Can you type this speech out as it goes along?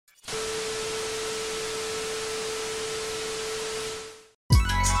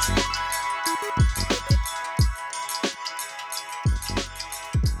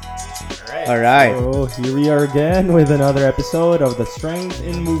All right. So here we are again with another episode of the Strength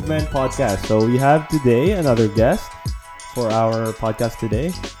in Movement podcast. So we have today another guest for our podcast today.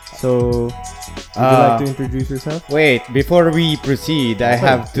 So would you like to introduce yourself? Wait, before we proceed, I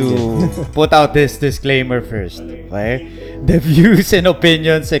have to put out this disclaimer first. Okay? The views and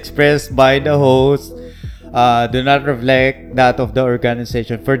opinions expressed by the host do not reflect that of the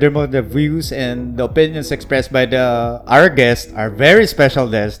organization. Furthermore, the views and the opinions expressed by our guests, our very special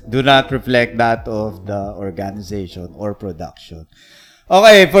guests, do not reflect that of the organization or production.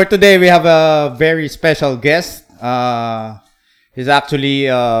 Okay, for today we have a very special guest. He's actually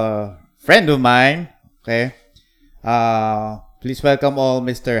a friend of mine. Okay, please welcome all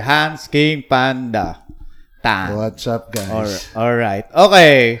Mr. Hans King Panda Tan. What's up, guys? All right.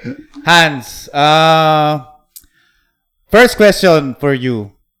 Okay, Hans. First question for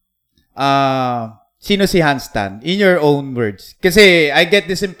you. Sino si Hans Tan? In your own words. Kasi I get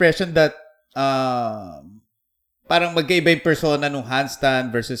this impression that parang magkaiba yung persona nung Hans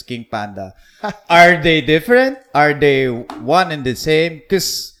Tan versus King Panda. Are they different? Are they one and the same?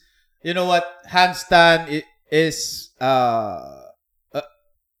 Because, you know what? Hans Tan is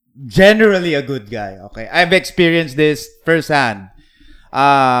generally a good guy. Okay, I've experienced this firsthand.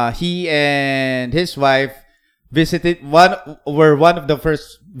 He and his wife were one of the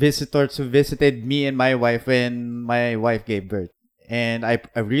first visitors who visited me and my wife when my wife gave birth, and I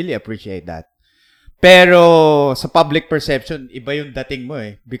really appreciate that. Pero sa public perception, iba yung dating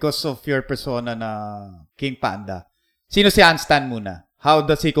mo because of your persona na King Panda. Sino si Hans Tan muna? How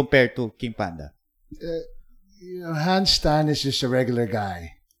does he compare to King Panda? Hans Tan is just a regular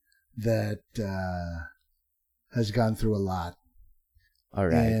guy that has gone through a lot. All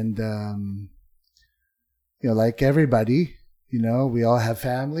right. And, like everybody, we all have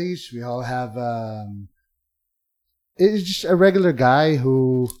families. We all have... it's just a regular guy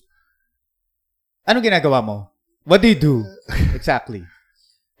who... Anong ginagawa mo? What do you do exactly?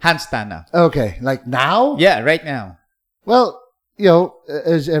 Hans Tan na. Okay, like now? Yeah, right now. Well,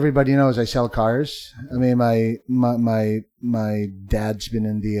 as everybody knows, I sell cars. I mean, my dad's been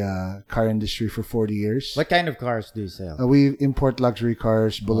in the car industry for 40 years. What kind of cars do you sell? We import luxury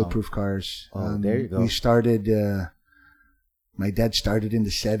cars, bulletproof cars. There you go. We started. My dad started in the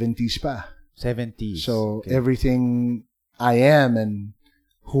 70s, pa. 70s. So okay. Everything I am and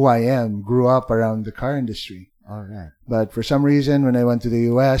who I am grew up around the car industry. All right. But for some reason, when I went to the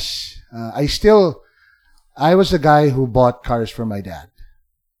U.S., I was the guy who bought cars for my dad.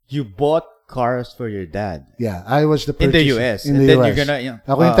 You bought cars for your dad? Yeah, I was the purchaser. In the US? In and the then US. You're gonna...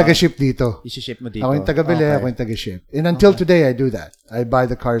 Ako yung taga-ship dito. Isi-ship mo dito? Ako yung taga-bili, ako yung taga-ship. And until today, I do that. I buy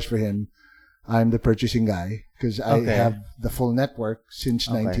the cars for him. I'm the purchasing guy because I have the full network since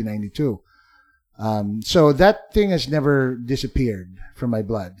 1992. So that thing has never disappeared from my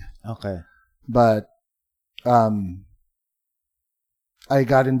blood. Okay. But I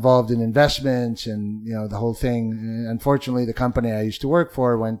got involved in investments and, the whole thing. And unfortunately, the company I used to work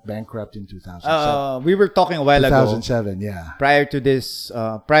for went bankrupt in 2007. We were talking a while 2007, ago. yeah. Prior to the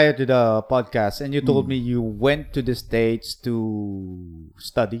podcast, and you told me you went to the States to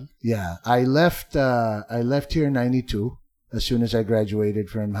study. Yeah, I left here in 92 as soon as I graduated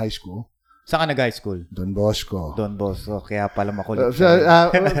from high school. Saan ka nag-high school? Don Bosco. Don Bosco. Kaya pala makulit.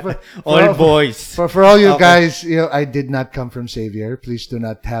 All boys. For all you guys, I did not come from Xavier. Please do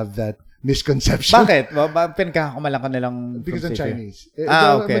not have that misconception. Bakit? Pinagkakakumalang ka nilang because I'm Chinese.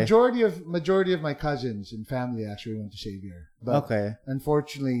 Okay. Majority of my cousins and family actually went to Xavier. But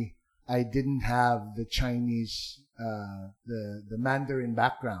unfortunately, I didn't have the Chinese, the Mandarin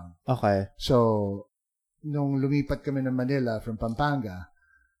background. Okay. So, nung lumipat kami ng Manila from Pampanga,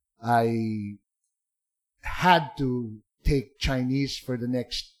 I had to take Chinese for the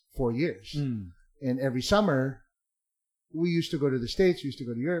next 4 years. And every summer, we used to go to the States, we used to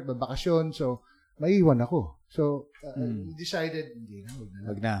go to Europe, bakasyon, so maiiwan ako. So, decided, hindi na,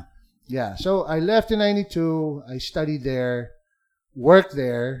 wag na. Yeah, so I left in 92, I studied there, worked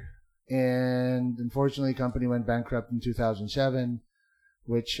there, and unfortunately, the company went bankrupt in 2007,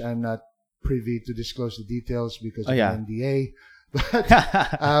 which I'm not privy to disclose the details because of the NDA. But,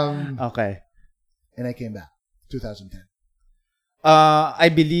 okay. And I came back, 2010. I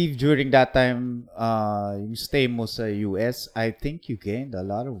believe during that time, yung stay mo sa US, I think you gained a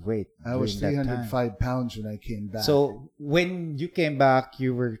lot of weight. I was 305 pounds when I came back. So, when you came back,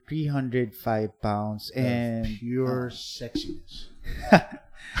 you were 305 pounds and... Pure sexiness.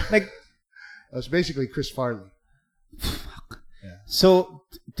 Like... I was basically Chris Farley. Fuck. Yeah. So,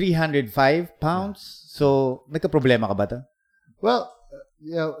 305 pounds? Yeah. So, nagka-problema ka ba ta? Well,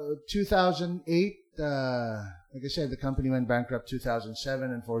 2008, like I said, the company went bankrupt 2007.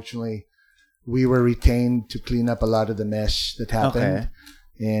 Unfortunately, we were retained to clean up a lot of the mess that happened.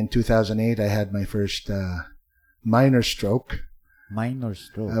 In 2008, I had my first minor stroke. Minor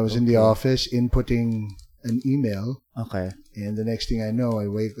stroke. I was in the office inputting an email. Okay. And the next thing I know, I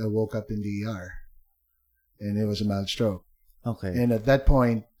woke up in the ER. And it was a mild stroke. Okay. And at that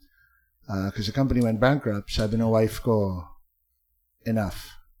point, because the company went bankrupt, sabi ng wife ko,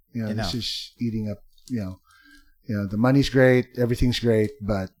 enough. This is eating up, the money's great, everything's great,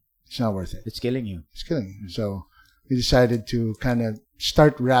 but it's not worth it. It's killing you. It's killing you. So we decided to kind of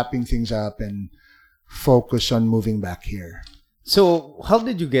start wrapping things up and focus on moving back here. So, how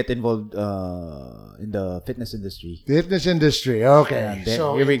did you get involved in the fitness industry? Fitness industry, okay. Yeah,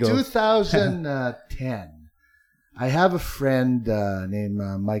 so here we in go. 2010, I have a friend named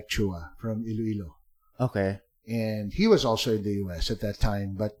Mike Chua from Iloilo. Okay. And he was also in the US at that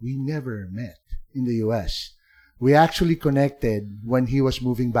time, but we never met in the US. We actually connected when he was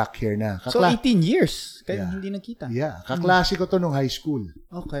moving back here na. So, 18 years. Kaya Yeah. hindi nakita. Yeah. Kaklase ko to nung high school.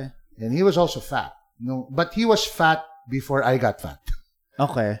 Okay. And he was also fat. No, but he was fat before I got fat.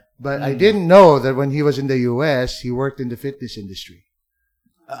 Okay. But I didn't know that when he was in the US, he worked in the fitness industry.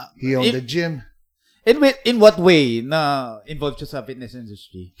 He owned a gym. In what way na involved siya sa fitness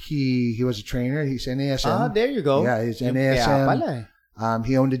industry? He was a trainer. He's NASM. There you go. Yeah, he's Kaya NASM. pala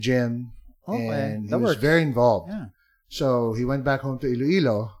He owned a gym. Okay, And he that was works. very involved. Yeah. So he went back home to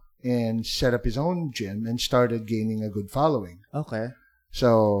Iloilo and set up his own gym and started gaining a good following. Okay.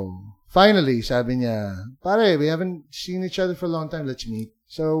 So finally, sabi niya, pare, we haven't seen each other for a long time. Let's meet.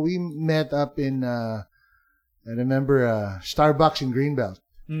 So we met up in, I remember, Starbucks in Greenbelt.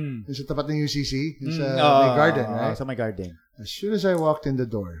 Yung sa tapat ng UCC. Yung sa my garden, right? Sa my garden. As soon as I walked in the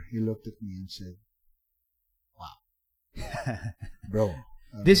door, he looked at me and said, wow. Bro.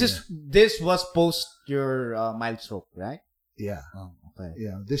 This was post your mild stroke, right? Yeah. Oh, okay.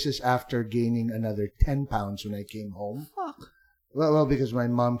 Yeah. This is after gaining another 10 pounds when I came home. Fuck. Well, because my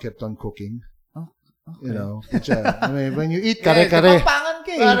mom kept on cooking. Oh, okay. You know, when you eat kare-kare. Kapapangan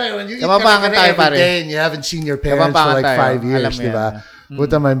ka eh. Pare, when you eat Kapapangan kare-kare tayo, pare. every day and you haven't seen your parents for Kapapangan like tayo. 5 years, Alam mo di ba? yan.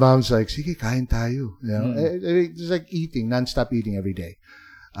 But my mom's like, sige, kain tayo. You know, it's like eating, non-stop eating every day.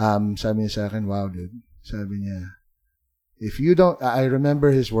 Sabi niya sa akin, wow, dude. Sabi niya, if you don't, I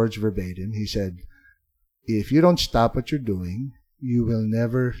remember his words verbatim. He said, if you don't stop what you're doing, you will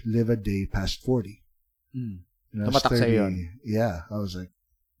never live a day past 40. And I was Tumatak sa'yo yun. Yeah. I was like,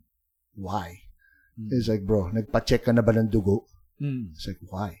 why? He's like, bro, nagpa-check ka na ba ng dugo? It's like,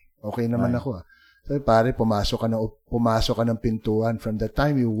 why? Okay naman ako. Sabi, pare, pumasok ka ng pintuan. From the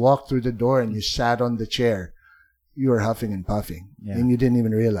time you walked through the door and you sat on the chair, you were huffing and puffing. Yeah. And you didn't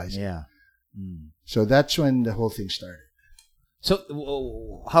even realize it. Yeah. So that's when the whole thing started. So,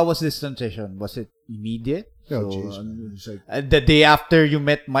 how was this transition? Was it immediate? Oh, So, jeez, man. It's like, the day after you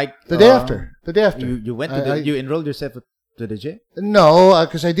met Mike? the day after. You went to you enrolled yourself to the gym? No,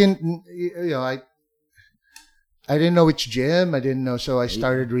 because I didn't, I didn't know which gym. I didn't know. So I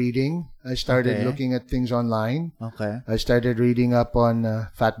started reading. I started looking at things online. Okay. I started reading up on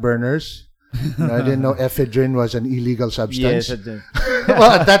fat burners. I didn't know ephedrine was an illegal substance. Yes,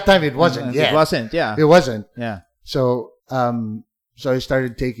 Well, at that time it wasn't. It wasn't. Yeah. It wasn't. Yeah. So, so I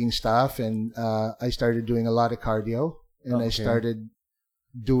started taking stuff, and I started doing a lot of cardio, and I started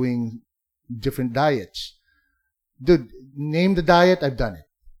doing different diets. Dude, name the diet. I've done it.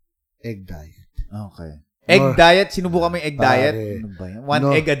 Egg diet. Okay. Egg diet? Sinubukan mo yung egg diet? Pare. Ano ba yan?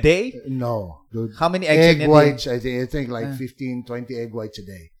 One egg a day? No, dude. How many eggs Egg in a whites. day? I think like 15, 20 egg whites a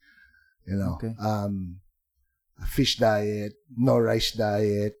day. You know, Okay. Fish diet, no rice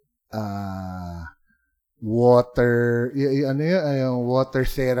diet, water, water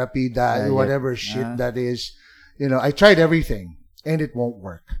therapy diet, whatever shit that is. You know, I tried everything and it won't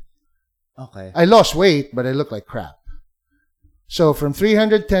work. Okay. I lost weight, but I look like crap. So from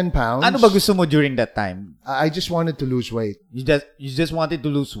 310 pounds, Ano ba gusto mo during that time? I just wanted to lose weight. You just wanted to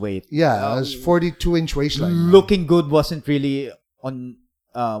lose weight. Yeah, I was 42-inch waistline. Looking good wasn't really on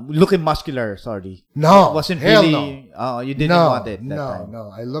looking muscular, sorry. No, It wasn't hell really you didn't want it that time. No.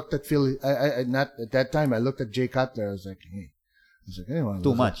 I looked at Phil. I not at that time. I looked at Jay Cutler. I was like, hey.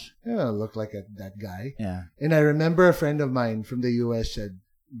 Too much. I look like that guy. Yeah. And I remember a friend of mine from the US said,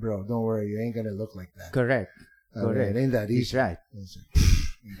 "Bro, don't worry. You ain't gonna look like that. Correct. It ain't that He's easy." right. I was like,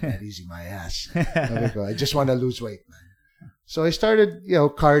 ain't that easy, my ass. I just want to lose weight, man. So I started,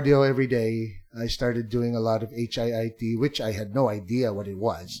 cardio every day. I started doing a lot of HIIT, which I had no idea what it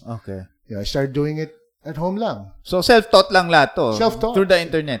was. Okay. I started doing it at home lang. So self-taught lang lahat to. Self-taught. Through the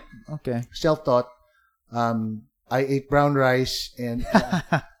internet. Okay. Self-taught. I ate brown rice and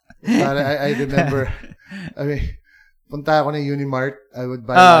I remember, punta ako ng Unimart. I would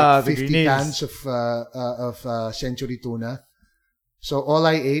buy like the 50 grenades. cans of Century tuna. So all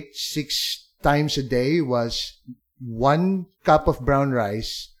I ate 6 times a day was 1 cup of brown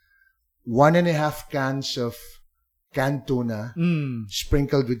rice, 1.5 cans of canned tuna,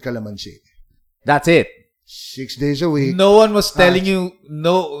 sprinkled with calamansi. That's it. 6 days a week. No one was telling you.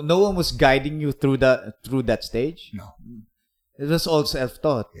 No one was guiding you through that stage. No. It was all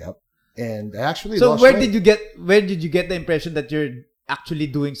self-taught. Yep. And I actually So lost where weight. did you get the impression that you're actually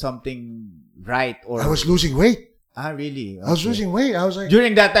doing something right? Or I was losing weight. really? I was Okay. losing weight. I was like,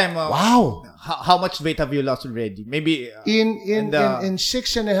 During that time. wow. How much weight have you lost already? Maybe In and,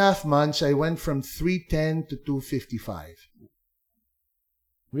 6.5 months, I went from 310 to 255.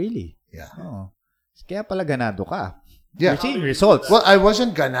 really? Yeah. Oh. Kaya pala ganado ka. Yeah. You're seeing results. Well, I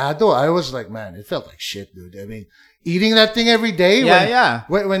wasn't ganado. I was like, man, it felt like shit, dude. I mean, eating that thing every day. Yeah.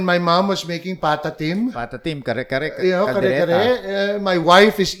 When my mom was making patatim, Patatim, kare-kare, you know, kaldereta. kare-kare, my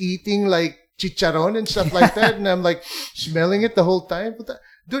wife is eating like chicharon and stuff like that, and I'm like smelling it the whole time.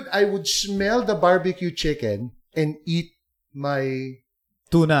 Dude, I would smell the barbecue chicken and eat my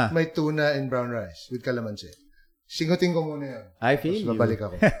Tuna. tuna and brown rice with calamansi. Singutin ko muna yan. I feel Tapos you. babalik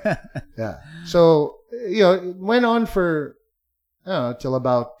ako. Yeah. So, you know, it went on for, I don't know, till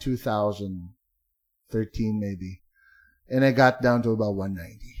about 2013 maybe. And I got down to about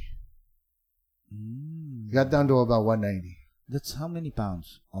 190. Got down to about 190. That's how many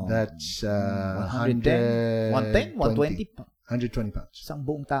pounds? Oh, That's 110? 110? 120? 120 pounds. Isang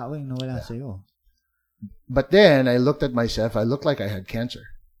buong tao yung nawala sa'yo. But then I looked at myself. I looked like I had cancer.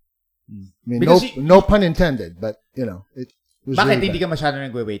 I mean, Because no pun intended, but you know, it was Bakit really hindi bad. ka masyado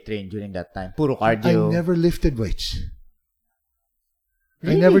nag-weight train during that time? Puro I cardio. never lifted weights.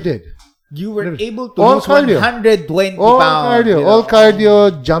 Really? I never did. You were able to All lose cardio. 120 All pounds. cardio, you know. all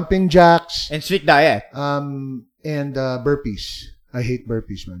cardio, jumping jacks, And strict diet. and burpees. I hate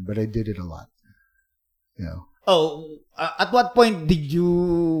burpees, man, but I did it a lot. You know. Oh, at what point did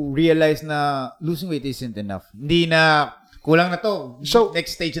you realize na losing weight isn't enough? Hindi na, kulang na to. So-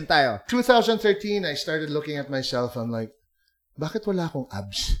 next stage na tayo. 2013, I started looking at myself. I'm like, bakit wala akong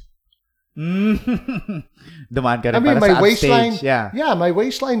abs? Dumaan ka rin I mean, para my sa waistline, stage. Yeah. my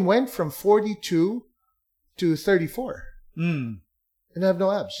waistline went from 42 to 34, and I have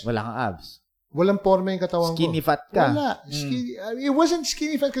no abs. Wala kang abs. Walang forma yung katawan Skinny ko. fat ka. Wala. I mean, it wasn't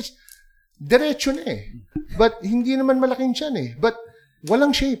skinny fat because diretso na eh. But hindi naman malaking tiyan eh. But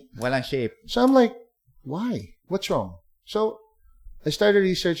walang shape. Walang shape. So I'm like, why? What's wrong? So I started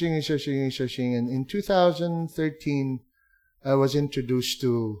researching. And in 2013, I was introduced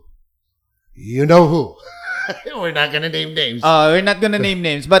to, you know who. We're not going to name names. We're not gonna name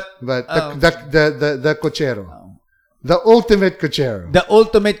names, but The cochero. The ultimate cochero. the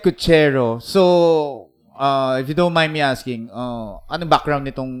ultimate cochero. So, if you don't mind me asking, anong background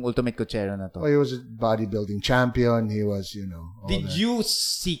nitong ultimate cochero na to? Well, he was a bodybuilding champion. He was, you know. all Did that. you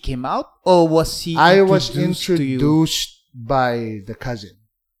seek him out, or was he I was to you? introduced by the cousin.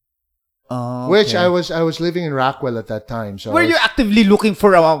 Okay. Which I was living in Rockwell at that time. So Were I was- you actively looking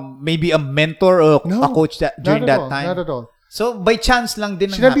for maybe a mentor or No, a coach during not at that all, time? Not at all. So, by chance lang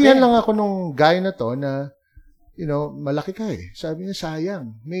din ang Sinabihan happen. lang ako nung guy na to na, you know, malaki ka eh. Sabi niya,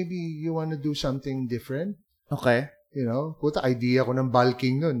 sayang. Maybe you want to do something different. Okay. You know, puta, idea ko ng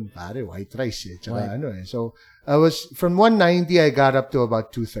bulking nun. Pare, white rice eh. Tsaka White. ano eh. So, I was, from 190, I got up to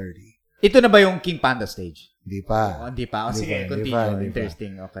about 230. Ito na ba yung King Panda stage? Hindi pa. Hindi pa. Oh, sige, Hindi continue. pa, hindi pa.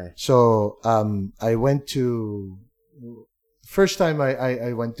 Interesting. Okay. So, I went to, first time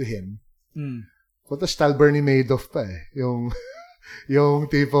I went to him, puta, style Bernie Madoff pa eh. Yung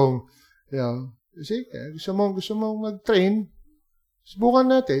tipong, you know, sige, gusto mo mag-train, subukan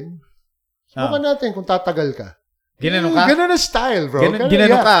natin. Subukan natin kung tatagal ka. Ginano ka? Ganun na style, bro.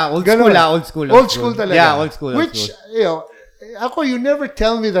 Ginano ka? Old Ganun. school, old school. Old school talaga. Yeah, old school. Which, you know, ako, you never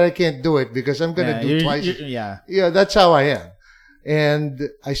tell me that I can't do it because I'm gonna do twice. Yeah. Yeah, that's how I am. And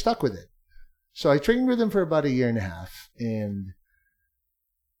I stuck with it. So I trained with him for about 1.5 years. And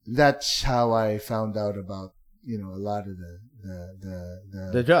that's how I found out about, you know, a lot of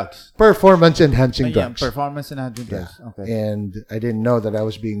The drugs. performance enhancing Yeah, drugs. performance enhancing drugs. Okay. And I didn't know that I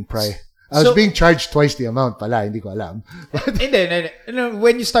was being I was being charged twice the amount pala, hindi ko alam. And then,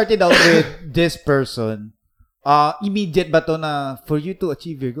 when you started out with this person, immediate ba to na for you to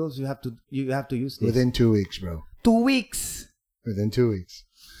achieve your goals, you have to use this? Within 2 weeks, bro. 2 weeks. Within 2 weeks.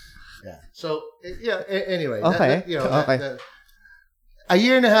 Yeah. So, yeah, anyway. Okay. Okay. A 1.5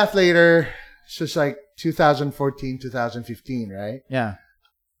 years later, so it's like 2014, 2015, right? Yeah.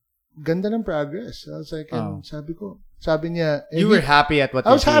 Ganda ng progress. I was like, and Oh. sabi niya, and You were happy at what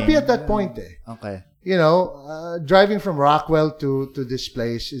I was you're happy seeing. at that point eh. Okay. driving from Rockwell to this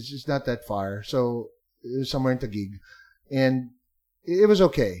place is not that far. So it was somewhere in Taguig, and it was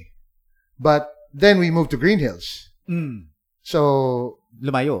okay. But then we moved to Green Hills. So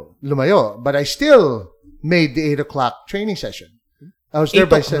lumayo. But I still made the 8 o'clock training session. I was there 8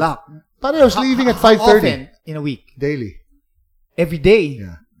 by o'clock. 7. But I was leaving at 5:30 often in a week? daily. Every day?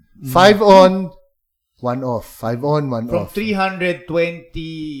 Yeah. 5 on, 1 off. 5 on, 1 From off.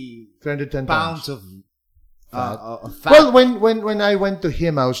 320 310 pounds of fat. fat. Well, when I went to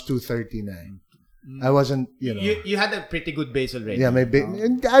him, I was 239. I wasn't, You had a pretty good base already. Yeah,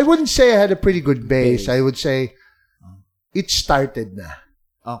 and I wouldn't say I had a pretty good base. I would say it started na.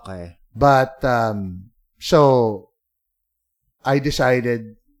 Okay. But so I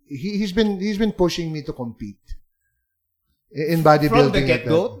decided he's been pushing me to compete in bodybuilding. From the like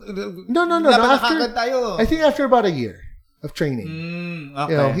get-go? that. No. Laban tayo. I think after about a year of training.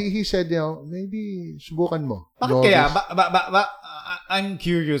 Okay. He said, maybe subukan mo. Bakit kaya? I'm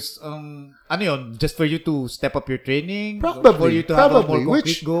curious. Ano yun? Just for you to step up your training? Probably. For you to have a more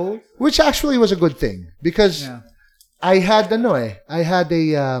concrete goal? Which actually was a good thing because I had I had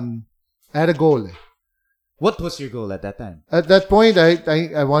a goal. What was your goal at that time? At that point,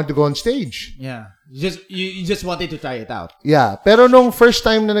 I wanted to go on stage. Yeah. You just wanted to try it out. Yeah. Pero nung first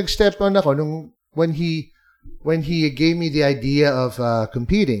time na nag-step on ako, when he gave me the idea of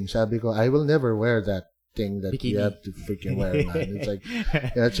competing, sabi ko, I will never wear that thing that Bikini. you have to freaking wear, man. It's like,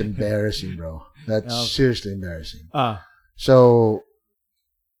 that's embarrassing, bro. That's seriously embarrassing. So,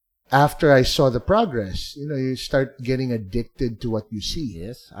 after I saw the progress, you start getting addicted to what you see.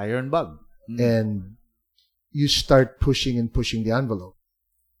 Yes. Iron bug. And you start pushing the envelope.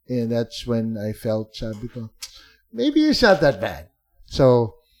 And that's when I felt, sabi ko, maybe it's not that bad.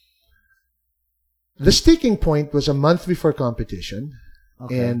 So, the sticking point was a month before competition.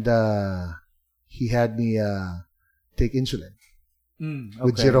 Okay. And he had me take insulin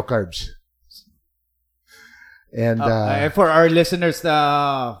with 0 carbs. And for our listeners,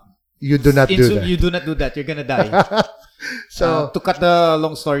 you do not do that. You do not do that. You're gonna die. So to cut the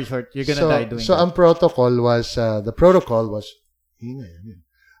long story short, you're gonna die doing that. So the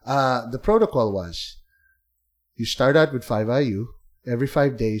protocol was you start out with 5 IU. Every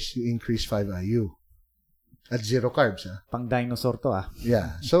 5 days, you increase 5 IU. At 0 carbs, Pang dinosaur to,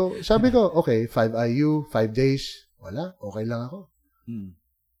 Yeah. So, sabi ko, okay, 5 IU, 5 days, wala, okay lang ako.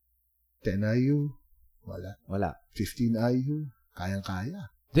 10 IU, wala. 15 IU,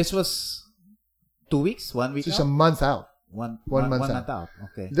 kayang-kaya. This was 2 weeks? 1 week This is out? a month out. One month month out.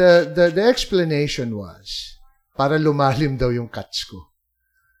 Okay. The explanation was, para lumalim daw yung cuts ko.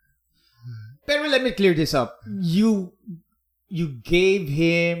 Pero let me clear this up. You gave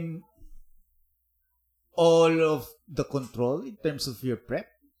him all of the control in terms of your prep?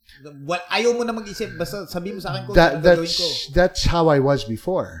 Ayaw mo na mag-isip. Basta sabi mo sa akin kung ano gagawin ko. That's how I was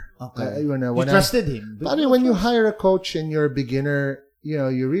before. Okay. When you trusted him. When you hire a coach and you're a beginner,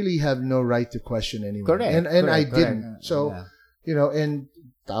 you really have no right to question anyone. Correct. And I didn't. So, and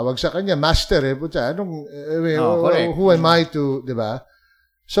tawag sa kanya, master puta, who am I to, diba?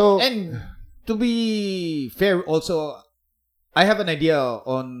 So, and to be fair also, I have an idea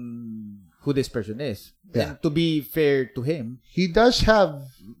on who this person is. Yeah. And to be fair to him, he does have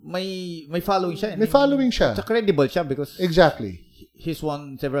may following siya. May following siya. It's credible siya because exactly. He's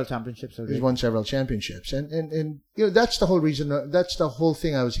won several championships already. He's won several championships. And that's the whole reason, that's the whole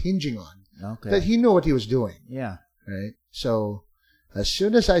thing I was hinging on. Okay. That he knew what he was doing. Yeah. Right? So, as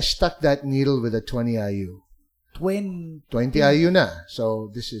soon as I stuck that needle with a 20 IU. 20 IU na.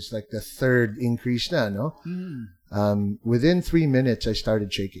 So, this is like the third increase na, no? Within 3 minutes, I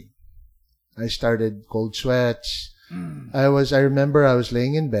started shaking. I started cold sweats. I remember I was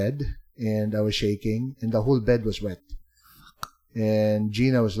laying in bed and I was shaking and the whole bed was wet. And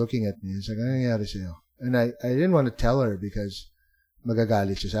Gina was looking at me. She's like, ano nangyari sa'yo? And I didn't want to tell her because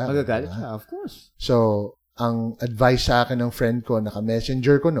magagalit siya sa akin. Magagalit siya, of course. So, ang advice sa akin ng friend ko,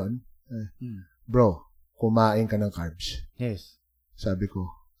 naka-messenger ko nun, bro, kumain ka ng carbs. Yes. Sabi ko,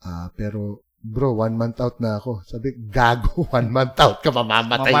 pero bro, 1 month out na ako. Sabi, gago, 1 month out ka,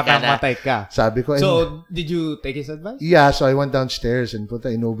 mamamatay ka na. Mamamatay ka. Sabi ko, so, did you take his advice? Yeah, so I went downstairs and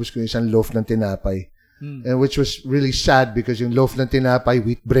inubos ko yung isang loaf ng tinapay. And which was really sad because yung loaf ng tinapay,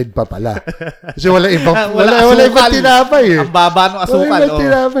 wheat bread pa pala. Kasi wala ibang tinapay eh. Ang baba ng asukal. Wala ibang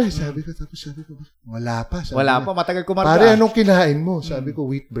tinapay. Sabi ko, wala pa. Matagal kumarga. Pare, anong kinain mo? Sabi ko,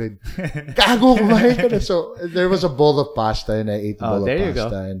 wheat bread. Gago, kumain ka na. So, there was a bowl of pasta and I ate the bowl of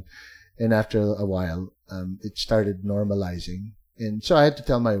pasta. And after a while, it started normalizing. And so I had to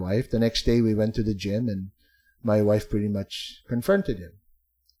tell my wife. The next day, we went to the gym and my wife pretty much confronted him.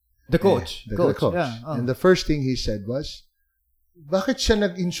 The coach. The coach. coach. Yeah. Oh. And the first thing he said was, bakit siya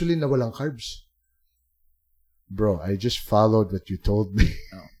nag-insulin na walang carbs? Bro, I just followed what you told me.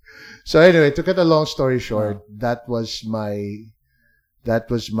 Oh. So anyway, to cut a long story short, that was my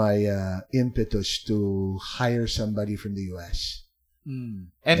impetus to hire somebody from the US. Mm.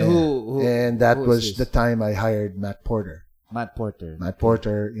 And who? And that who was is the time I hired Matt Porter. Matt Porter. Matt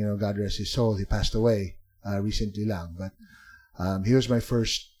Porter, God rest his soul, he passed away recently lang. But he was my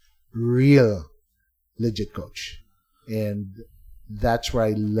first real legit coach. And that's where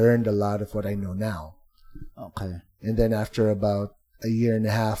I learned a lot of what I know now. Okay. And then after about a year and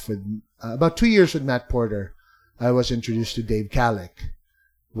a half about 2 years with Matt Porter, I was introduced to Dave Kalick,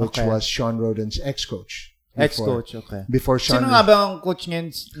 which was Sean Roden's ex-coach. Ex-coach, okay. Before Sean. Sino nga ba ang coach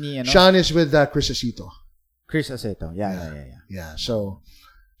ngayon ni ano? Sean is with Chris Aceto. Chris Aceto. Yeah. Yeah. So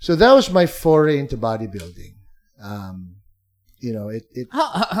that was my foray into bodybuilding.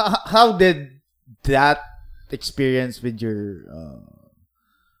 How did that experience with your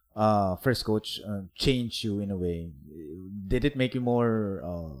first coach change you in a way? Did it make you more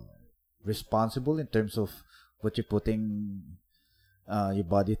responsible in terms of what you're putting your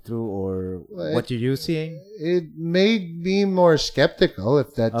body through or what you're using? It made me more skeptical,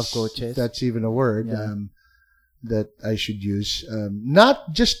 if that's of coaches. That's even a word Yeah. that I should use.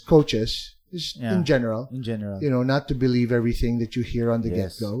 Not just coaches, just in general. In general. Not to believe everything that you hear on the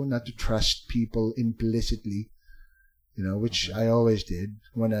Yes. get-go, not to trust people implicitly, which I always did.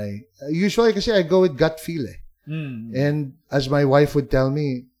 When usually, kasi I go with gut feel eh. And as my wife would tell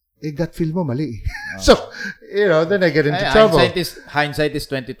me, gut feel mo mali. So, then I get into trouble. Hindsight is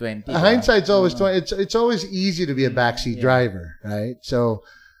 2020. Hindsight's always 20. It's always easy to be a backseat driver, right? So,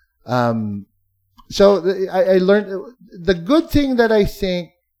 I learned the good thing that I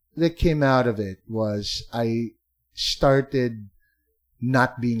think that came out of it was I started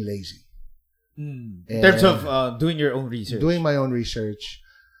not being lazy. In terms of doing your own research. Doing my own research.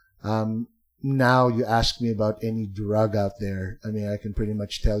 Now you ask me about any drug out there. I mean, I can pretty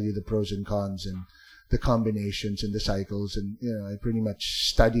much tell you the pros and cons and the combinations and the cycles. And, I pretty much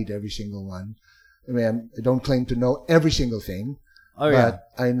studied every single one. I mean, I don't claim to know every single thing. Oh, but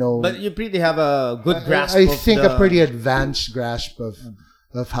I know. But you pretty have a good grasp I think a pretty advanced grasp of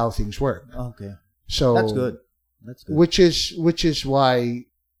how things work. Okay. So that's good. Which is why,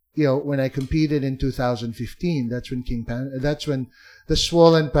 when I competed in 2015, that's when the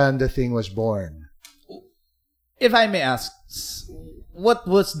Swollen Panda thing was born. If I may ask, what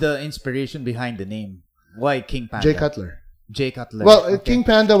was the inspiration behind the name? Why King Panda? Jay Cutler. Well, King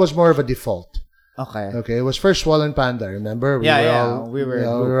Panda was more of a default. Okay. Okay. It was first Swollen Panda. Remember? We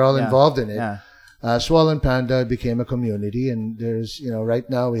were all involved in it. Yeah. Swollen Panda became a community, and there's, right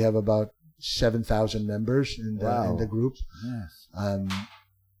now we have about 7,000 members in the group. Yes.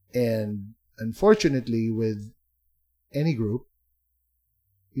 And unfortunately, with any group,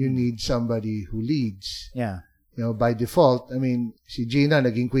 you need somebody who leads. Yeah. By default, I mean, si Gina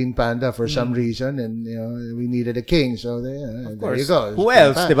naging Queen Panda for some reason, and we needed a king, so there you go. Who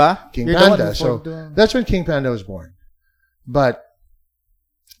else, diba? King Panda. So that's when King Panda was born. But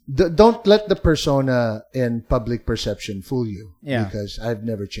don't let the persona and public perception fool you, because I've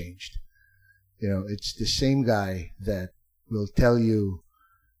never changed. It's the same guy that will tell you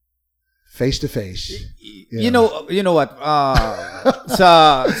face to face. You know what?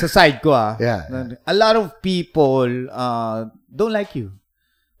 sa side ko a lot of people don't like you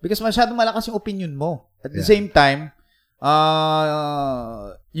because masyadong malakas yung opinion mo. At the same time,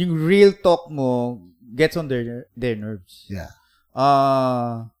 yung real talk mo gets on their nerves. Yeah.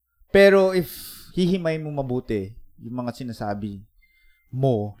 Pero if hihimay mo mabuti yung mga sinasabi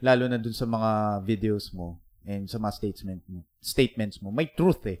mo, lalo na dun sa mga videos mo and sa mga statements mo, may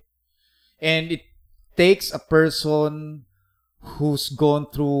truth eh. And it takes a person who's gone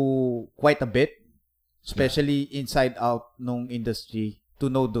through quite a bit, especially inside out nung industry, to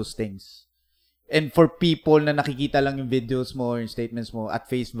know those things. And for people na nakikita lang yung videos mo or yung statements mo at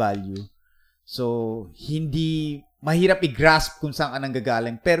face value, so hindi mahirap i-grasp kung saan ka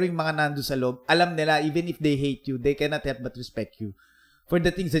nanggagaling. Pero yung mga nandun sa loob, alam nila, even if they hate you, they cannot help but respect you for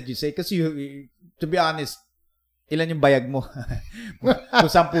the things that you say. Kasi to be honest, ilan yung bayag mo?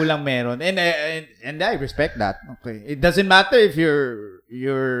 Kung 10 lang meron. And I respect that. Okay. It doesn't matter if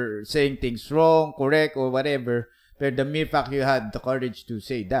you're saying things wrong, correct, or whatever. But the mere fact you had the courage to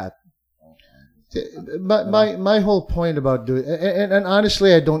say that. My whole point about doing and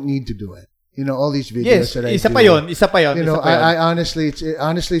honestly, I don't need to do it. All these videos that I do. Isa pa yun. I honestly,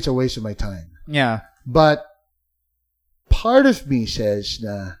 it's a waste of my time. Yeah. But part of me says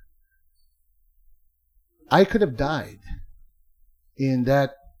na I could have died in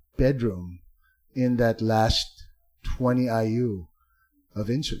that bedroom in that last 20 IU of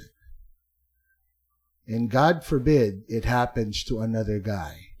insulin. And God forbid it happens to another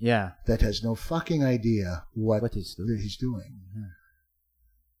guy Yeah. that has no fucking idea what he's he's doing.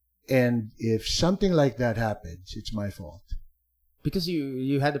 And if something like that happens, it's my fault. Because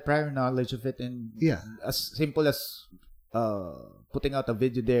you had the prior knowledge of it, and Yeah. as simple as putting out a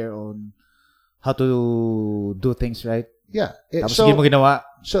video there on how to do things right. Yeah. Tapos hindi mo ginawa.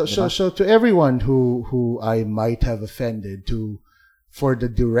 So Diba? to everyone who I might have offended for the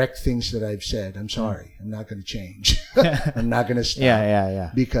direct things that I've said, I'm sorry. I'm not going to change. I'm not going to stop.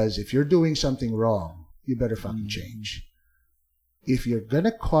 Yeah. Because if you're doing something wrong, you better fucking change. If you're going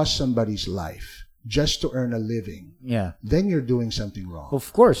to cost somebody's life just to earn a living, Yeah. then you're doing something wrong.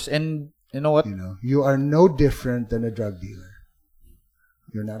 Of course. And you know what? You are no different than a drug dealer.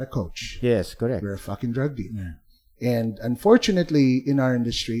 You're not a coach. Yes, correct. You're a fucking drug dealer. Yeah. And unfortunately, in our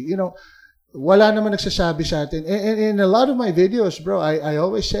industry, wala naman nagsasabi sa atin. And in a lot of my videos, bro, I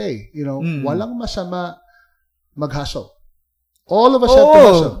always say, walang masama mag-hustle. All of us have to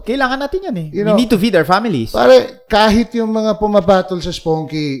hustle. Kailangan natin yan eh. You We know, need to feed our families. Pare, kahit yung mga pumapatol sa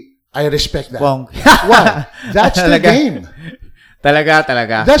Sponky, I respect that. Wong. Why? That's the Talaga. game.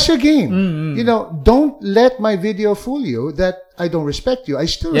 Talaga. That's your game. Don't let my video fool you that I don't respect you. I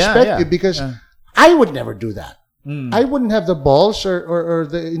still respect you because I would never do that. I wouldn't have the balls or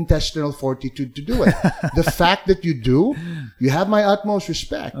the intestinal fortitude to do it. The fact that you do, you have my utmost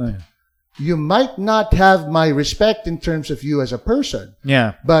respect. You might not have my respect in terms of you as a person,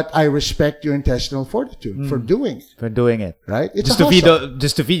 Yeah. but I respect your intestinal fortitude for doing it. For doing it. Right? It's Just a to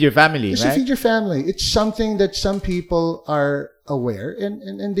hustle. feed your family, It's right? to feed your family. It's something that some people are aware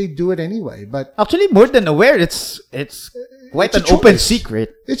and they do it anyway. But Actually, more than aware, it's quite It's an a open choice.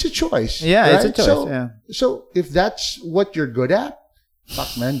 secret. it's a choice. Yeah, right? it's a choice. So if that's what you're good at,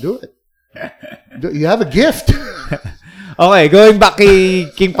 fuck man, do it. You have a gift. Okay, going back kay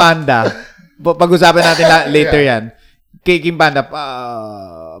King Panda. Pag-usapan natin later yan. Kay King Panda,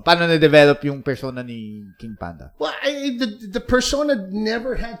 paano na-develop yung persona ni King Panda? Well, the persona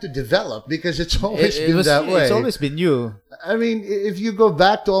never had to develop because it's always been that way. It's always been you. I mean, if you go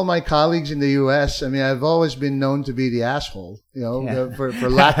back to all my colleagues in the U.S., I mean, I've always been known to be the asshole, for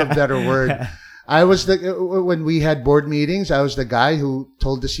lack of a better word. I was when we had board meetings, I was the guy who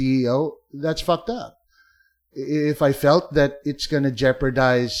told the CEO, that's fucked up. If I felt that it's going to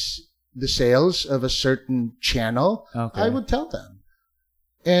jeopardize the sales of a certain channel, Okay. I would tell them.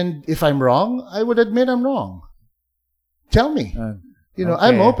 And if I'm wrong, I would admit I'm wrong. Tell me.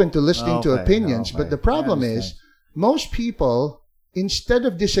 I'm open to listening to opinions, but the problem is most people, instead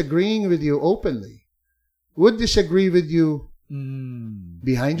of disagreeing with you openly, would disagree with you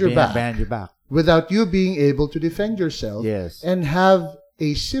behind your back without you being able to defend yourself Yes. and have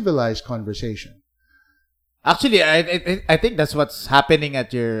a civilized conversation. Actually, I think that's what's happening at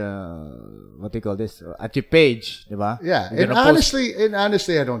your what do you call this? At your page, di ba? Yeah, You're and gonna post-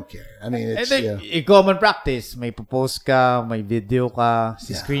 honestly, I don't care. I mean, And it's then, in common practice, may post ka, may video ka,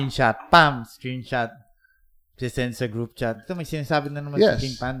 screenshot, screenshot, send sa group chat. Ito, may sinasabi na naman Yes.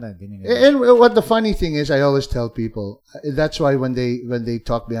 si King Panda. Ganyan. And what the funny thing is, I always tell people, that's why when they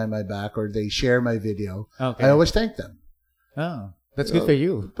talk behind my back or they share my video, Okay. I always thank them. Oh, that's good for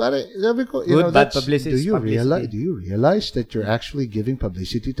you. But Good, bad publicity do is you publicity. realize that you're actually giving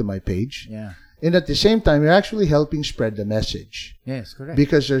publicity to my page? Yeah. And at the same time, you're actually helping spread the message. Yes, correct.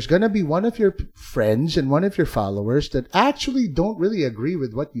 Because there's going to be one of your friends and one of your followers that actually don't really agree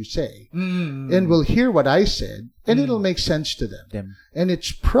with what you say and will hear what I said and it'll make sense to them. And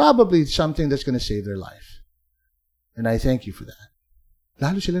it's probably something that's going to save their life. And I thank you for that.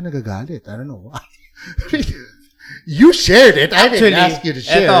 Lalo sila nagagalit. I don't know why. You shared it. I didn't ask you to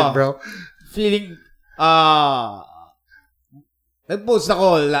share it, bro. Feeling, nagpost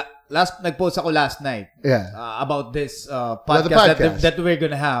ako last night. Yeah. About this About podcast, the podcast. that we're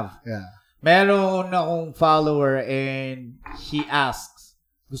gonna have. Yeah. Meron akong follower and he asks,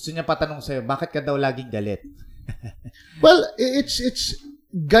 gusto niya patanong sa'yo, bakit ka daw laging galit? Well, it's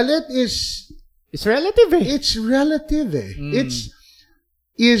galit is It's relative eh. it's relative.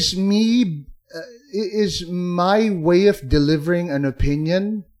 Is my way of delivering an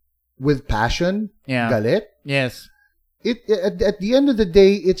opinion with passion galit? Yes. At the end of the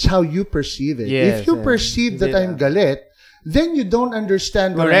day, it's how you perceive it. Yes, if you perceive that I'm galit, then you don't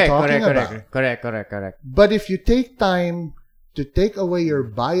understand what I'm talking about. Correct. But if you take time to take away your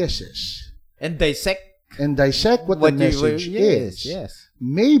biases And dissect what the message is, Yes.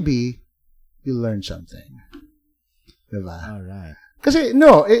 maybe you learn something. Diba? Alright. Kasi,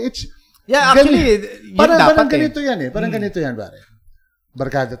 no, it's... Yeah, actually, yun Parang dapat ganito yan eh. Parang ganito yan, pare.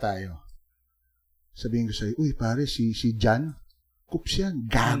 barkada tayo. Sabihin ko sa'yo, uy pare, si John, kups yan,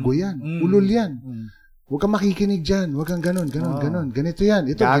 gago yan, ulol yan. Huwag kang makikinig dyan, huwag kang ganon. Ganito yan,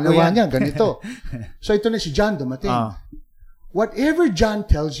 ito, Gago ginawa yan. niya, ganito. So ito na si John dumating. Whatever John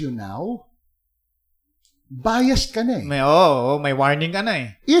tells you now, biased ka na eh. May warning ka na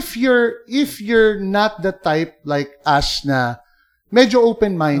eh. If you're not the type like us na medyo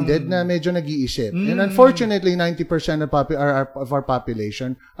open-minded, na medyo nag-iisip. And unfortunately, 90% of our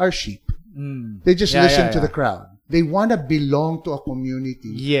population are sheep. They just listen to the crowd. They want to belong to a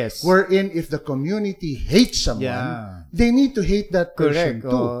community. Yes. Wherein if the community hates someone, they need to hate that person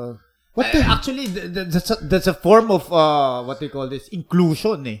Correct. too. What the Actually, that's a form of what they call this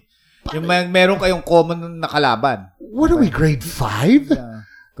inclusion eh. Yung meron kayong common na kalaban. What are we, grade 5? Yeah.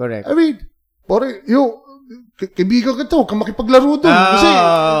 Correct. I mean, pare, kaibigan ka to, huwag kang makipaglaro doon. Kasi,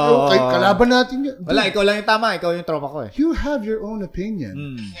 kalaban natin yan. Wala, ikaw lang yung tama. Ikaw yung tropa ko eh. You have your own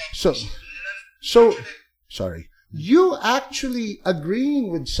opinion. So, sorry. You actually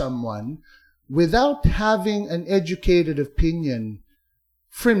agreeing with someone without having an educated opinion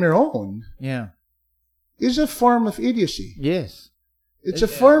from your own is a form of idiocy. Yes. It's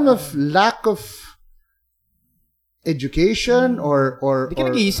a form of lack of education or Hindi ka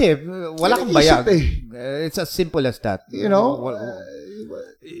nag-iisip. Wala kang bayag. It's as simple as that. You know,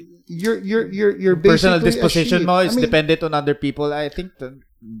 you're personal basically disposition a sheep. mo is dependent on other people. I think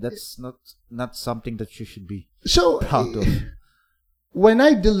that's not something that you should be proud of. When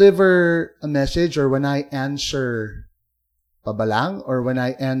I deliver a message or when I answer pabalang or when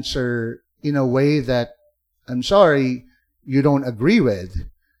I answer in a way that I'm sorry you don't agree with,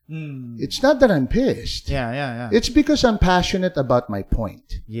 it's not that I'm pissed. Yeah. It's because I'm passionate about my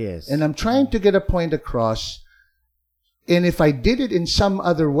point. Yes. And I'm trying to get a point across. And if I did it in some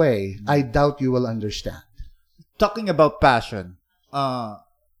other way, I doubt you will understand. Talking about passion, are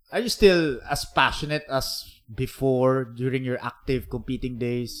you still as passionate as before during your active competing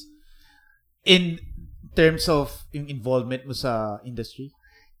days in terms of yung involvement mo sa industry?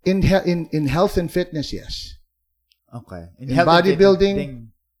 In health and fitness, yes. Okay. In bodybuilding,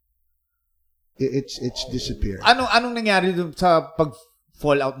 it's disappeared. Anong nangyari dun sa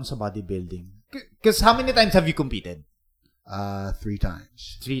pag-fall out mo sa bodybuilding? Because how many times have you competed? 3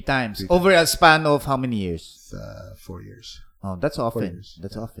 times. 3 times. Over a span of how many years? 4 years. Oh, that's often. 4 years.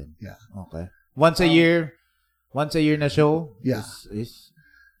 That's often. Yeah. Okay. Once a year na show. Yeah. Is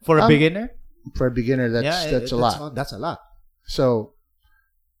for a beginner. For a beginner, that's a lot. That's a lot. So,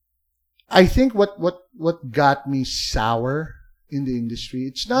 I think what got me sour in the industry,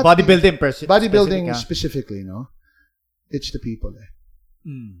 it's not bodybuilding specifically, no. It's the people.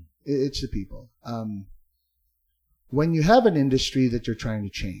 It's the people. When you have an industry that you're trying to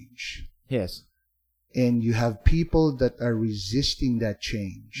change, yes, and you have people that are resisting that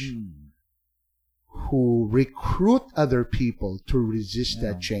change, who recruit other people to resist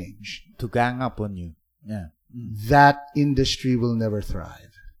that change, to gang up on you, that industry will never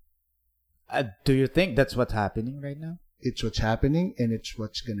thrive. Do you think that's what's happening right now? It's what's happening, and it's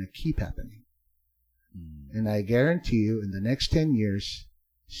what's going to keep happening. And I guarantee you, in the next 10 years,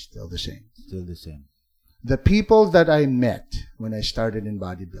 still the same. Still the same. The people that I met when I started in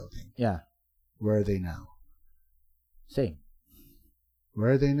bodybuilding, where are they now? Same. Where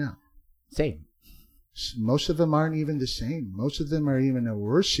are they now? Same. Most of them aren't even the same. Most of them are even in a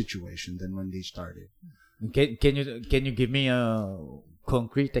worse situation than when they started. Can you give me a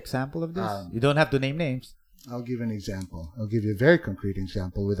concrete example of this? You don't have to name names. I'll give an example. I'll give you a very concrete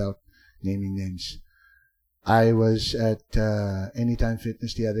example without naming names. I was at Anytime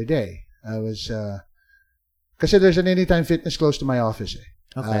Fitness the other day. I was kasi there's an Anytime Fitness close to my office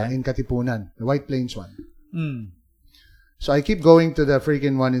in Katipunan, the White Plains one. So I keep going to the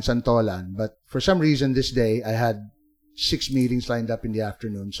freaking one in Santolan, but for some reason this day I had 6 meetings lined up in the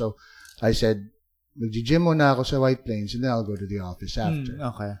afternoon. So I said, mag-gym muna ako sa White Plains and then I'll go to the office after.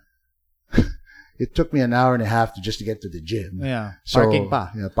 Okay. It took me an hour and a half just to get to the gym. Yeah. So, Parking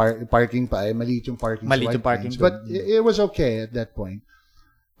pa. Yeah, parking pa. Maliit yung parking sa White Plains. But it was okay at that point.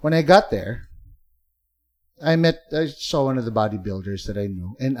 When I got there, I saw one of the bodybuilders that I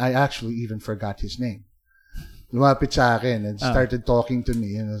knew, and I actually even forgot his name. Lumapit sa akin and started talking to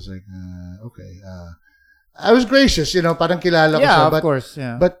me, and I was like, okay. I was gracious, parang kilala ko siya. Yeah, of course.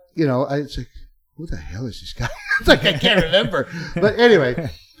 Yeah. But, it's like, who the hell is this guy? It's like, I can't remember. But anyway,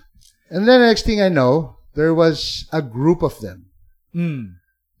 and then the next thing I know, there was a group of them.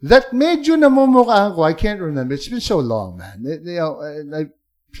 That medyo namumukhaan ko, I can't remember. It's been so long, man.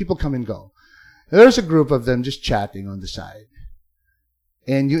 People come and go. There's a group of them just chatting on the side.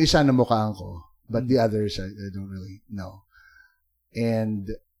 And yung isa namukhaan ko, but the others I don't really know. And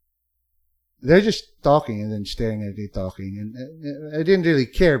they're just talking and then staring at me talking. And I didn't really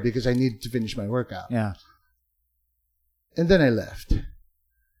care because I needed to finish my workout. Yeah. And then I left.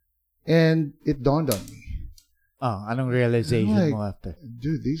 And it dawned on me. Oh, anong realization Like, mo after?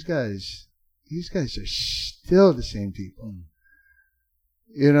 Dude, these guys are still the same people.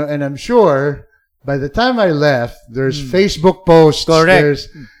 You know, and I'm sure by the time I left, there's Facebook posts. Correct. There's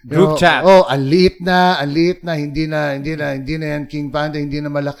Group chat. Oh, ang liit na, hindi na yan King Panda, hindi na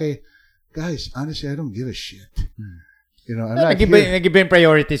malaki. Guys, honestly, I don't give a shit. You know, I'm not here. Nag-iba yung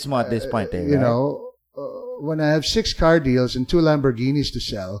priorities mo at this point. You know, when I have 6 car deals and 2 Lamborghinis to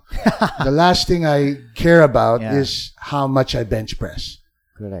sell, the last thing I care about is how much I bench press.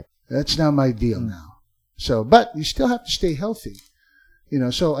 Correct. That's not my deal now. So, but you still have to stay healthy. You know,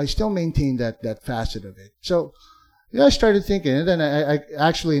 so I still maintain that facet of it. So, I started thinking, and then I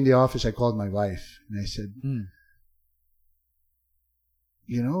actually in the office, I called my wife and I said,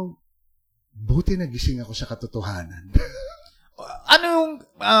 you know, buti nagising ako sa katotohanan. Ano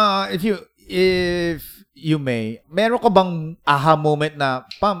yung, if you may, meron ka bang aha moment na,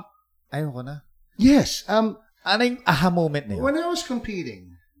 ayoko na? Yes. Ano yung aha moment na yun? When I was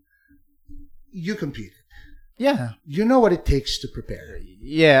competing, you competed. Yeah. You know what it takes to prepare.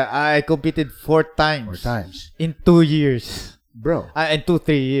 Yeah, I competed 4 times. 4 times. In 2 years. Bro. In 2-3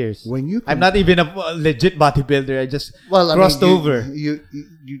 years. When you I'm not even a legit bodybuilder. I just crossed over. You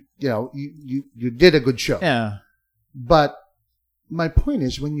did a good show. Yeah. But my point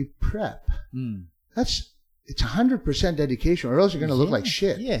is, when you prep, it's 100% dedication, or else you're going to look like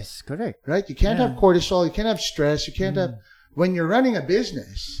shit. Yes, correct. Right? You can't have cortisol. You can't have stress. You can't have... When you're running a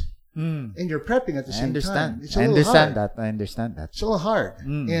business and you're prepping at the same time, it's a little hard. I understand that. It's a little hard.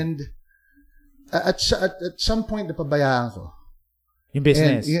 And at some point, napabayaan ko. Yung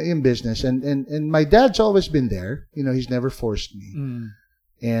business. In business. And my dad's always been there. You know, he's never forced me.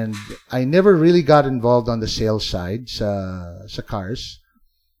 And I never really got involved on the sales side sa cars.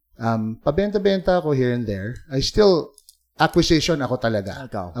 Pabenta-benta ako here and there. I still, acquisition ako talaga.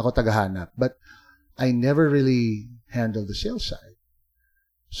 Ako tagahanap. But I never really handled the sales side.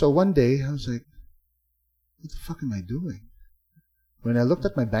 So one day, I was like, what the fuck am I doing? When I looked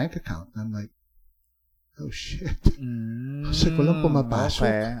at my bank account, I'm like, oh shit. I was like, walang pumapasok.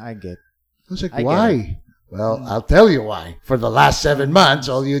 Okay, I get. I was like, why? Well, I'll tell you why. For the last 7 months,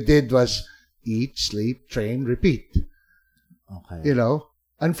 all you did was eat, sleep, train, repeat. Okay. You know?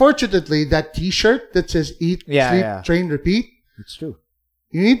 Unfortunately, that t-shirt that says eat, sleep, train, repeat. It's true.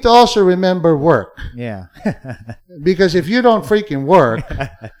 You need to also remember work. Yeah. Because if you don't freaking work,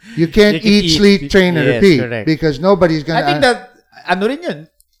 you can't eat, sleep, train, and repeat. Correct. Because nobody's gonna... I think that, ano rin yun?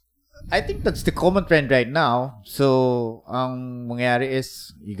 I think that's the common trend right now. So, ang mangyari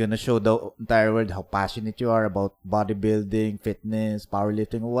is, you're gonna show the entire world how passionate you are about bodybuilding, fitness,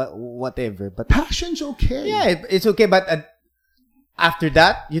 powerlifting, whatever. But passion's okay. Yeah, it's okay. But after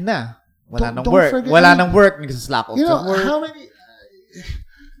that, yun na. Wala nang don't work. forget, Wala nang work. Nagsaslack off you know, from work. how many...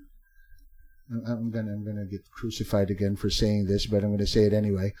 I'm gonna get crucified again for saying this, but I'm gonna say it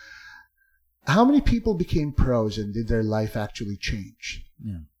anyway. How many people became pros and did their life actually change?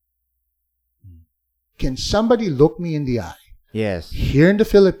 Yeah. Can somebody look me in the eye? Yes. Here in the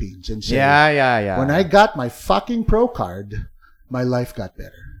Philippines and say, yeah. when I got my fucking pro card, my life got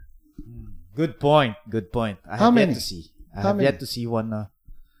better. Good point. I have yet to see. I have yet to see one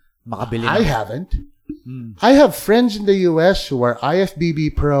makabili na. I haven't. I have friends in the US who are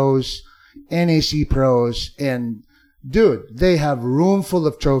IFBB pros, NAC pros, and dude, they have room full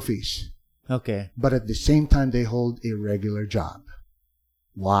of trophies. Okay. But at the same time, they hold a regular job.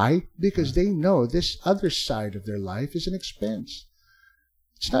 Why? Because they know this other side of their life is an expense.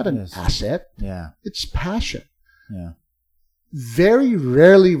 It's not an asset. Yeah. It's passion. Yeah. Very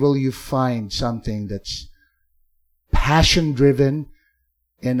rarely will you find something that's passion-driven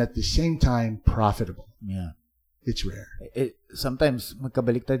and at the same time profitable. Yeah. It's rare. Sometimes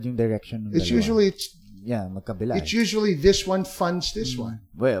magkabaliktad yung direction ng It's dalawa. usually magkabila. It's usually this one funds this one.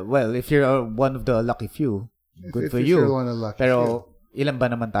 Well, if you're one of the lucky few, good for you. You're one of the lucky Pero ilan ba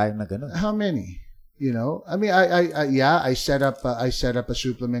naman tayong na ganun? How many? You know, I mean, I set up a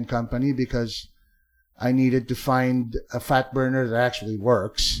supplement company because I needed to find a fat burner that actually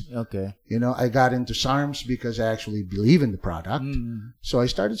works. Okay. You know, I got into SARMs because I actually believe in the product. So I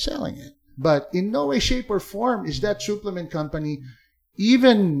started selling it. But in no way, shape, or form is that supplement company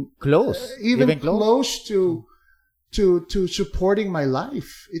even close to supporting my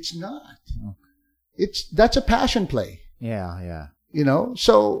life. It's not. That's a passion play. Yeah. You know,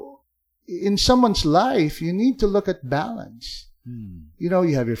 so in someone's life, you need to look at balance. You know,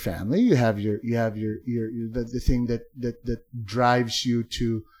 you have your family, you have your the thing that drives you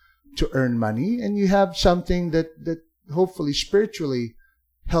to earn money, and you have something that hopefully spiritually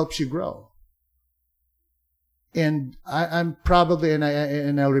helps you grow. And I'm probably,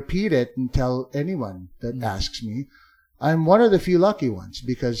 and I'll repeat it and tell anyone that asks me, I'm one of the few lucky ones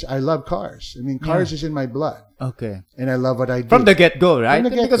because I love cars. I mean, cars is in my blood. Okay. And I love what I do. From the get-go, right? From the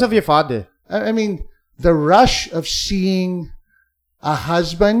get-go. Because of your father. I mean, the rush of seeing a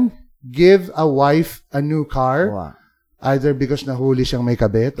husband give a wife a new car, Wow. either because nahuli siyang may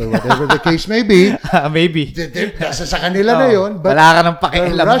kabit or whatever the case may be, Maybe. nasa sa kanila na yun. But wala ka ng the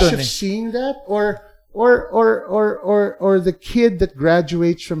pakialam rush dun of eh. seeing that, or the kid that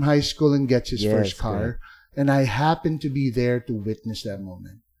graduates from high school and gets his Yes, first car, correct. and I happen to be there to witness that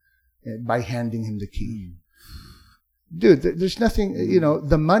moment by handing him the key. Dude, there's nothing,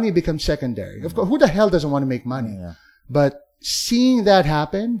 the money becomes secondary. Of course, who the hell doesn't want to make money? Yeah. But seeing that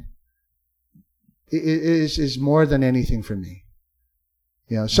happen is more than anything for me.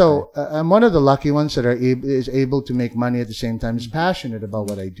 So I'm one of the lucky ones that is able to make money at the same time, is passionate about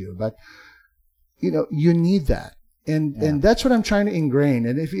what I do. But you need that, and that's what I'm trying to ingrain.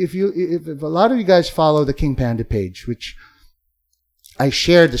 And if a lot of you guys follow the King Panda page, which I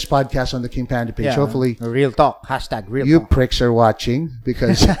shared this podcast on the King Panda page. Yeah. Hopefully, Real talk. # real you talk. pricks are watching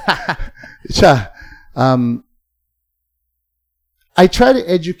because I try to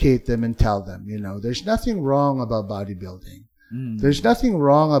educate them and tell them, there's nothing wrong about bodybuilding. There's nothing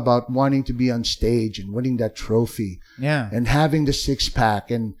wrong about wanting to be on stage and winning that trophy Yeah. and having the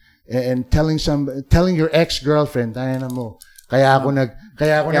six-pack and telling your ex-girlfriend, ay na mo, kaya ako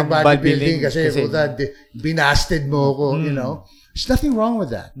nag-bodybuilding kasi binasted mo ako, There's nothing wrong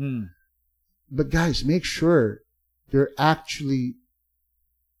with that. But guys, make sure you're actually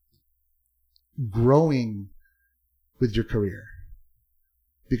growing with your career.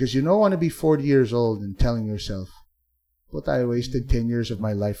 Because you don't want to be 40 years old and telling yourself, but I wasted 10 years of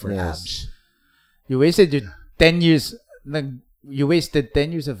my life for abs. You wasted your 10 years. You wasted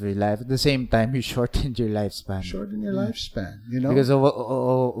 10 years of your life. At the same time, you shortened your lifespan. Shorten your lifespan, Because of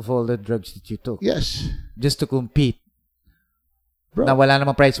all the drugs that you took. Yes. Just to compete. Bro. Na wala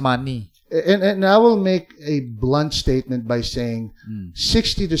namang prize money. And I will make a blunt statement by saying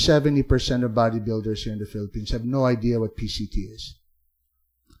 60 to 70% of bodybuilders here in the Philippines have no idea what PCT is.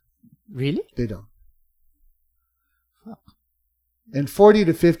 Really? They don't. And 40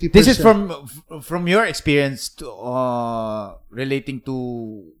 to 50%. This is from your experience to, relating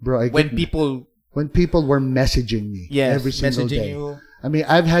to when people were messaging me every single day. You. I mean,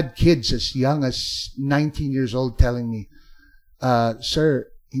 I've had kids as young as 19 years old telling me,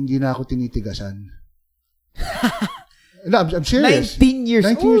 sir, hindi na ako tinitigasan. No, I'm serious. 19 years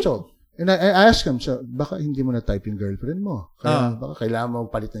 19 old? years old. And I asked him, so baka hindi mo na type yung girlfriend mo. Kaya baka kailangan mo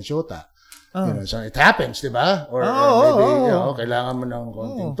palit ng syota. So it happens, di ba? Or maybe, kailangan mo ng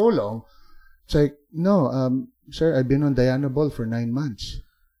konting tulong. It's like, no, sir, I've been on Dianabol for 9 months.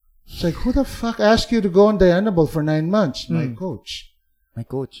 It's like, who the fuck asked you to go on Dianabol for 9 months? My coach. My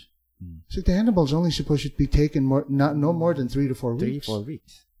coach. So Dianabol is only supposed to be taken no more than 3 to 4 weeks. 3-4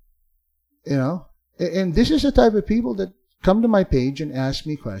 weeks. And this is the type of people that come to my page and ask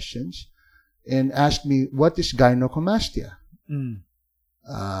me questions and ask me, what is gynecomastia?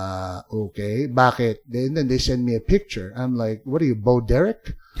 Okay, bakit? Then they send me a picture. I'm like, what are you, Bo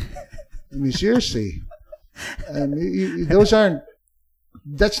Derek? I mean, seriously. That's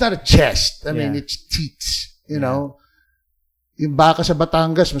not a chest. I mean, it's teats, know. Yung baka sa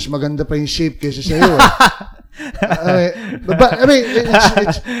Batangas, mas maganda pa yung shape kaysa sa iyo. But I mean,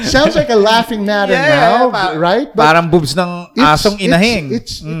 it sounds like a laughing matter now, right? But parang boobs ng asong inahing.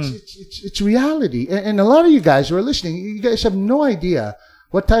 It's reality. And a lot of you guys who are listening, you guys have no idea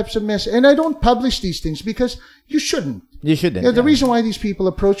what types of mess. And I don't publish these things because you shouldn't. You shouldn't. The reason why these people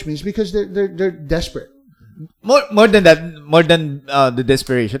approach me is because they're desperate. More than that, more than the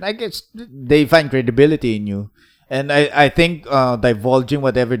desperation, I guess they find credibility in you. And I think divulging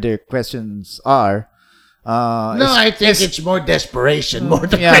whatever their questions are. I think it's more desperation, more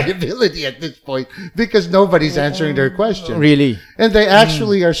than credibility at this point, because nobody's answering their question. Really? And they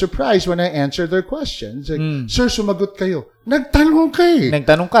actually are surprised when I answer their questions. Like, sir, sumagot kayo. Nagtanong ka eh.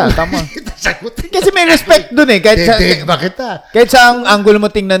 Nagtanong ka, tama. Sagutin. Kasi may respect dun eh. Kahit sa ang angulo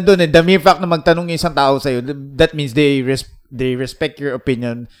mo tingnan dun eh, the mere fact na magtanong yung isang tao sa'yo, that means they respect your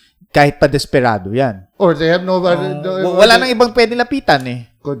opinion kahit pa desperado yan. Or they have wala nang ibang pwede lapitan eh.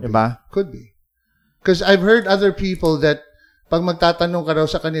 Could be. Diba? Could be. Because I've heard other people that pag magtatanong ka raw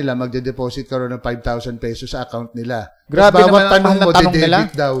sa kanila, magde-deposit ka raw ng 5,000 pesos sa account nila. Grabe bawat naman ang tanong mo, tanong nila.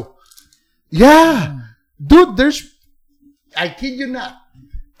 de-debit daw. Yeah! Dude, I kid you not.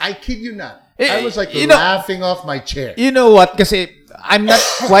 I kid you not. Eh, I was like you know- laughing off my chair. You know what? Kasi I'm not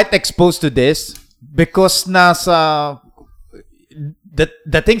quite exposed to this because nasa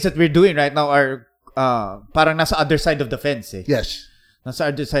the things that we're doing right now are parang nasa other side of the fence eh. Yes. Nasa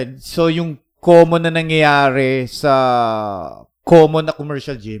other side. So yung common na nangyayari sa common na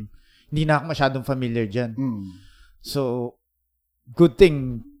commercial gym, hindi na ako masyadong familiar dyan. So, good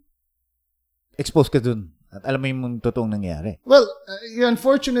thing exposed ka dun. At alam mo yung totoong nangyayari. Well,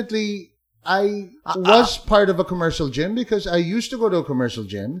 unfortunately, I was part of a commercial gym because I used to go to a commercial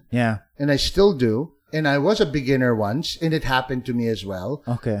gym, Yeah. and I still do. And I was a beginner once, and it happened to me as well.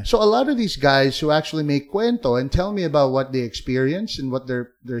 Okay. So a lot of these guys who actually make cuento and tell me about what they experienced and what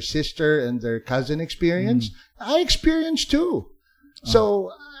their sister and their cousin experienced, I experienced too. So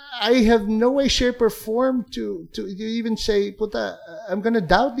I have no way, shape, or form to even say, puta, I'm gonna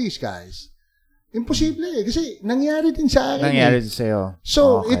doubt these guys. Imposible eh. Kasi nangyari din sa akin. Nangyari eh. sa'yo.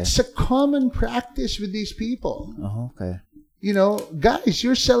 So Okay. it's a common practice with these people. Oh, okay. You know, guys,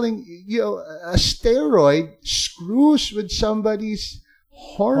 you're selling, a steroid screws with somebody's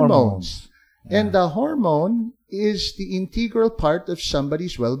hormones. And the hormone is the integral part of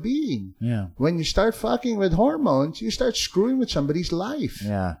somebody's well-being. Yeah. When you start fucking with hormones, you start screwing with somebody's life.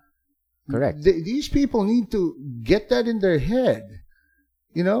 Yeah. Correct. These people need to get that in their head.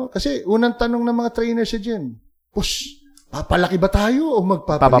 You know? Kasi unang tanong ng mga trainers sa gym, Push, papalaki ba tayo o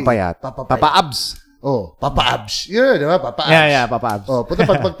magpapaliit? Papapayat. Papa-abs. Oh, papa-abs. Yun, di ba? Papa-abs. Yeah, papa-abs. Oh, puta,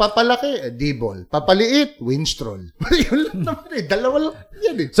 pag magpapalaki, D-ball. Papaliit, winstrol. Yun lang naman eh. Dalawa lang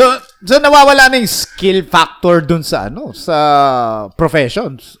yan eh. So nawawala na yung skill factor dun sa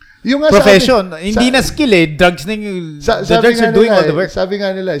professions. Yung nga Profession. sabi- Hindi sa- na skill eh. Drugs na yung, the sabi drugs nga are doing nila all the eh, work. Sabi nga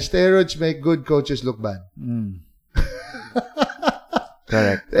nila, steroids make good coaches look bad.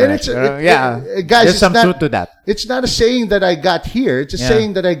 Correct. And it's, guys, There's some truth to that. It's not a saying that I got here. It's a Yeah.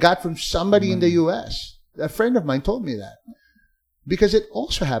 saying that I got from somebody in the U.S. A friend of mine told me that. Because it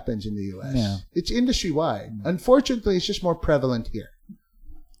also happens in the U.S. Yeah. It's industry-wide. Unfortunately, it's just more prevalent here.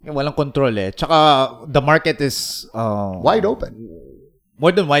 Walang control eh. Tsaka, the market is Wide open.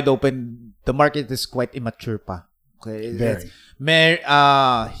 more than wide open. The market is quite immature pa. Okay? Very.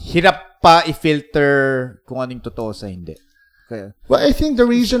 Hirap pa i-filter kung anong totoo sa hindi. Okay. Well, I think the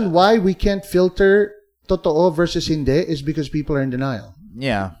reason why we can't filter totoo versus hindi is because people are in denial.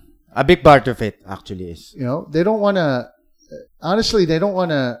 Yeah. A big part of it actually is. You know, they don't want to, honestly, they don't want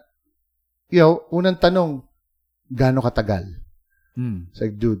to, unang tanong, gaano katagal? It's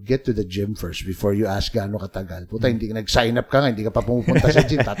like, dude, get to the gym first before you ask gaano katagal. Puta, hindi ka nag-sign up ka nga, hindi ka pa pumupunta sa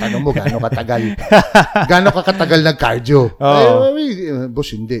gym, tatanong mo gaano katagal. Gaano ka katagal nag-cardio? Oo.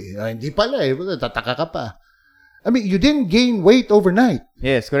 Boss, hindi. Hindi pala eh. Puta, tataka ka pa. I mean, you didn't gain weight overnight.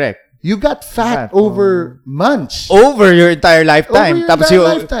 Yes, correct. You got fat over months. Over your entire lifetime. Over your Tapos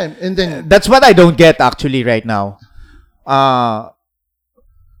entire lifetime. And then, that's what I don't get actually right now.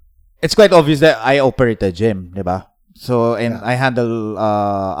 It's quite obvious that I operate a gym, di ba? So, and I handle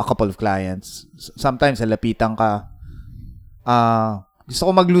a couple of clients. Sometimes, lapitan ka. Gusto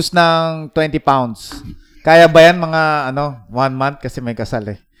ko mag-lose ng 20 pounds. Kaya ba yan mga 1 month kasi may kasal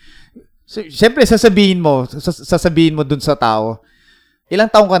eh. So, syempre, sasabihin mo dun sa tao,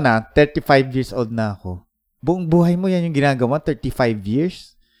 ilang taong ka na? 35 years old na ako. Buong buhay mo yan yung ginagawa, 35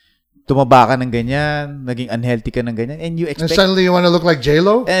 years? Tumaba ka ng ganyan, naging unhealthy ka ng ganyan, and you and expect... suddenly you want to look like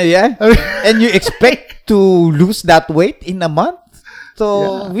J-Lo? Yeah. And you expect to lose that weight in a month?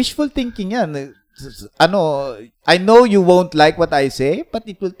 So, wishful thinking yan. I know you won't like what I say, but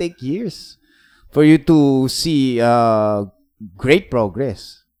it will take years for you to see great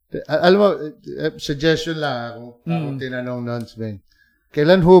progress. Alam mo, suggestion lang kung tinanong nun, Sven.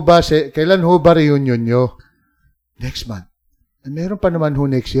 Kailan ho ba reunion nyo? Next month. Meron pa naman ho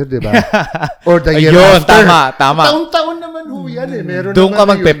next year, di ba? Or the year Ayun, after. tama. Taon-taon naman ho yan eh. Meron Doon ka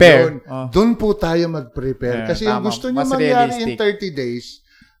naman mag-prepare. reunion. Doon po tayo mag-prepare. Yeah, Kasi yung tama. gusto nyo Mas mangyari in realistic. 30 days,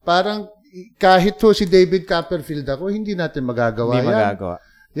 parang kahit ho si David Copperfield ako, hindi natin magagawa Hindi yan. magagawa.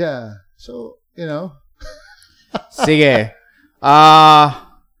 Yeah. So, Sige.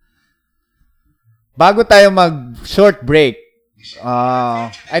 Bago tayo mag-short break,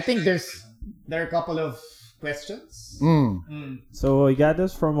 I think there are a couple of questions. So we got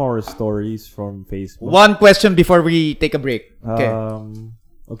this from our stories from Facebook. One question before we take a break. Okay.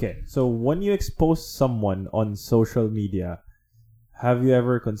 Okay. So when you expose someone on social media, have you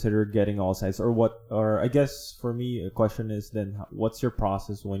ever considered getting all sides, or what? Or I guess for me, a question is then, what's your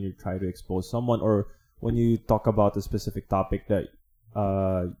process when you try to expose someone, or when you talk about a specific topic that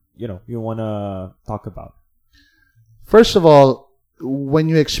you want to talk about? First of all, when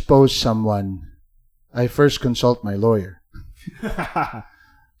you expose someone, I first consult my lawyer.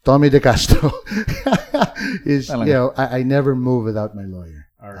 Tommy De Castro is, I never move without my lawyer.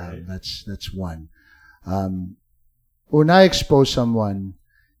 All right. That's one. When I expose someone,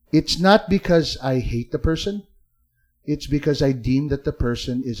 it's not because I hate the person. It's because I deem that the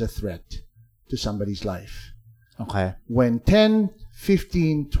person is a threat to somebody's life. Okay. When 10,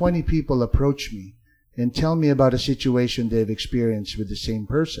 15, 20 people approach me and tell me about a situation they've experienced with the same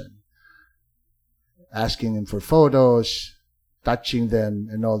person, asking them for photos, touching them,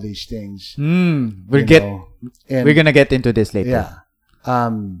 and all these things. We're gonna get into this later. Yeah.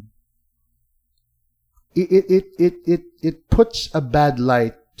 It puts a bad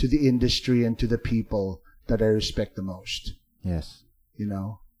light to the industry and to the people that I respect the most. Yes.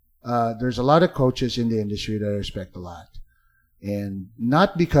 There's a lot of coaches in the industry that I respect a lot. And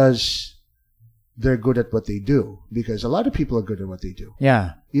not because they're good at what they do, because a lot of people are good at what they do.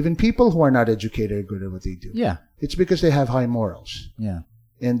 Yeah. Even people who are not educated are good at what they do. Yeah. It's because they have high morals. Yeah.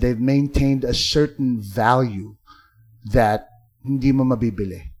 And they've maintained a certain value that hindi mo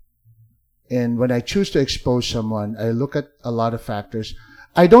mabibili. And when I choose to expose someone, I look at a lot of factors.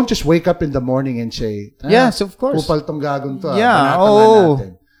 I don't just wake up in the morning and say, yes, of course. Kupal tong gagong to. Yeah, banatan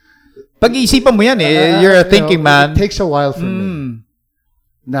natin. Pag-iisipan mo yan eh. You're a thinking man. It takes a while for me.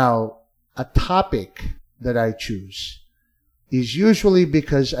 Now, a topic that I choose is usually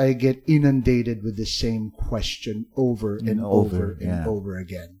because I get inundated with the same question over and over and over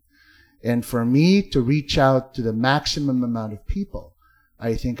again. And for me to reach out to the maximum amount of people,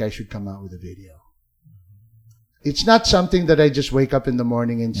 I think I should come out with a video. It's not something that I just wake up in the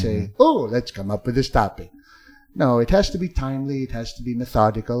morning and say, let's come up with this topic. No, it has to be timely. It has to be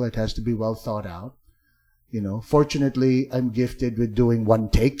methodical. It has to be well thought out. Fortunately, I'm gifted with doing one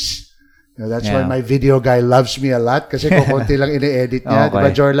takes. That's why my video guy loves me a lot kasi kukunti lang ine-edit niya. Okay.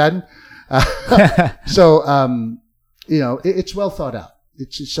 Diba, Jorlan? So, it's well thought out.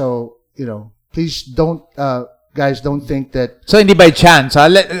 Please don't, guys, don't think that... So, hindi by chance.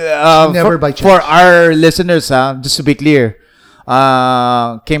 Never by chance. For our listeners, just to be clear,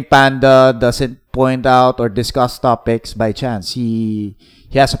 King Panda doesn't point out or discuss topics by chance. He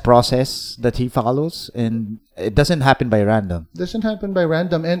has a process that he follows, and it doesn't happen by random. Doesn't happen by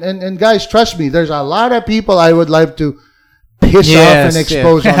random. And guys, trust me, there's a lot of people I would like to piss off and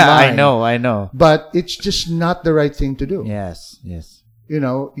expose online. I know. But it's just not the right thing to do. Yes.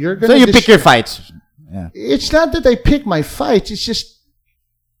 You're gonna. So you pick your fights. Yeah. It's not that I pick my fights. It's just.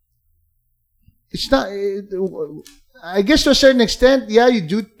 It's not. I guess to a certain extent, you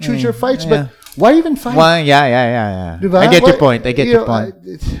do choose your fights, but why even fight? Yeah. Diba? I get your point. Your point.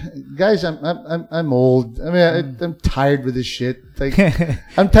 Guys, I'm old. I mean, I'm tired with this shit. Like,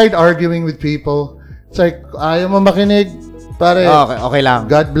 I'm tired arguing with people. It's like, ayaw mo makinig, pare. Okay lang.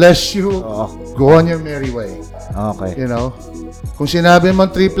 God bless you. Go on your merry way. Okay. Kung sinabi mo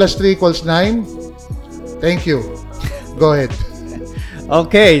 3 + 3 = 9, thank you. Go ahead.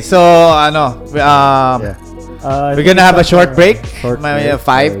 Okay, so we're gonna have a short break.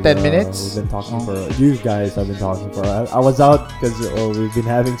 5-10 minutes. We've been talking for you guys. I've been talking for. I was out because we've been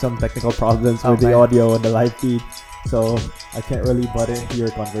having some technical problems with the audio and the live feed, so I can't really butt into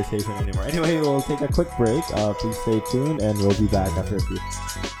your conversation anymore. Anyway, we'll take a quick break. Please stay tuned, and we'll be back after a few.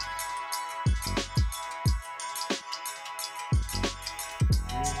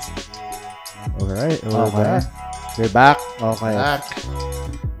 All right, we're back. Okay.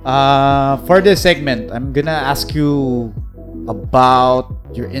 For this segment, I'm gonna ask you about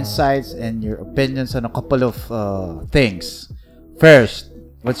your insights and your opinions on a couple of things. First,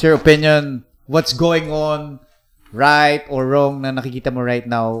 what's your opinion? What's going on, right or wrong, na nakikita mo right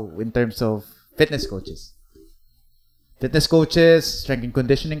now in terms of fitness coaches? Fitness coaches, strength and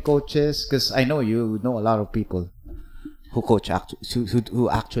conditioning coaches, because I know you know a lot of people who coach who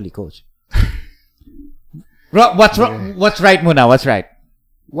actually coach. What's right muna? What's right?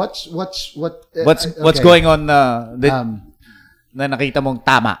 What's going on na nakita mong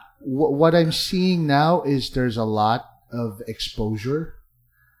tama? What I'm seeing now is there's a lot of exposure,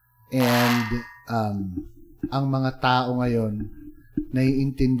 and ang mga tao ngayon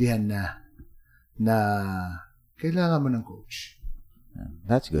naiintindihan na kailangan mo ng coach.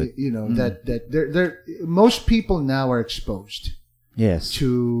 That's good. That there most people now are exposed. Yes.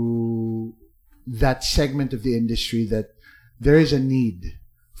 To that segment of the industry that there is a need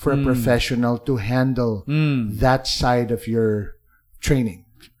for a professional to handle that side of your training,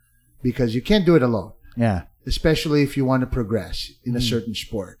 because you can't do it alone. Yeah. Especially if you want to progress in a certain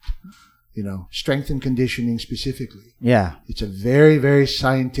sport. Strength and conditioning specifically. Yeah. It's a very, very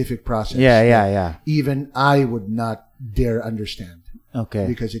scientific process. Yeah. Even I would not dare understand. Okay.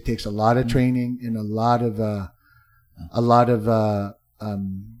 Because it takes a lot of training and a lot of a lot of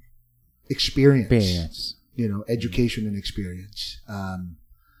experience. Experience. Education and experience.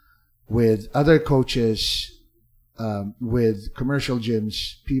 With other coaches, with commercial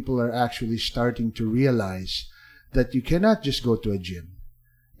gyms, people are actually starting to realize that you cannot just go to a gym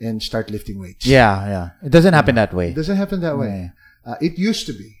and start lifting weights. Yeah. It doesn't happen that way. It doesn't happen that way. It used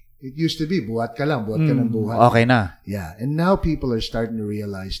to be. Buhat ka ng buhat. Okay na. Yeah. And now people are starting to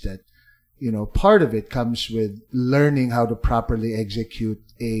realize that, part of it comes with learning how to properly execute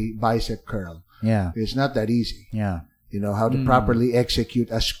a bicep curl. Yeah. It's not that easy. Yeah. How to properly execute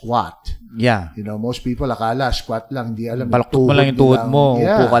a squat. Yeah. Most people akala squat lang, hindi alam. Balaktot mo lang yung tuhod mo,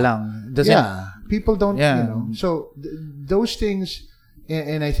 upo ka lang. People don't, So those things,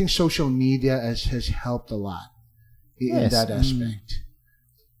 and I think social media has helped a lot in that aspect.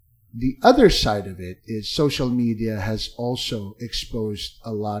 The other side of it is social media has also exposed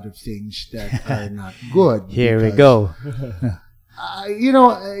a lot of things that are not good. Here we go.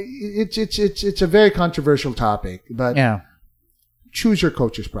 It's a very controversial topic, but choose your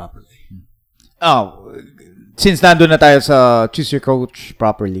coaches properly. Oh, since nandun na tayo sa choose your coach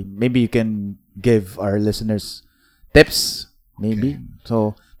properly, maybe you can give our listeners tips, maybe. Okay.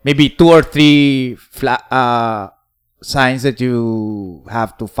 So, maybe 2 or 3 signs that you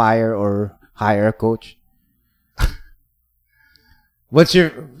have to fire or hire a coach. What's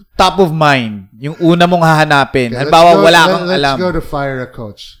your top of mind? Yung una mong hahanapin. Okay, halimbawa, wala kang alam. Let's go to fire a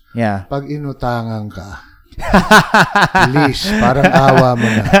coach. Yeah. Pag inutangan ka, please, parang awa mo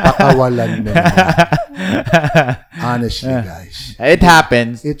na. Pakawalan mo na. Honestly, guys. It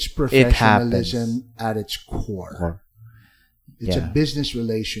happens. It's professionalism at its core. It's a business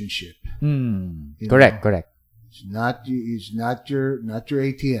relationship. Correct. It's not your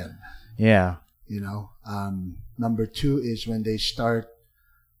ATM. Yeah. Number 2 is when they start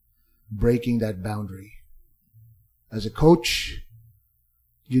breaking that boundary. As a coach,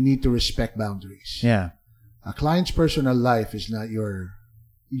 you need to respect boundaries. Yeah. A client's personal life is not your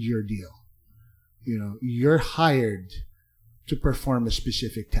deal. You're hired to perform a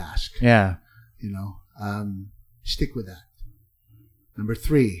specific task. Yeah. Stick with that. Number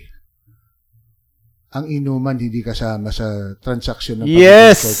 3, ang inuman hindi kasama sa transaction ng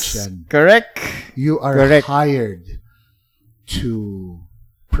coach yan. Correct. You are hired to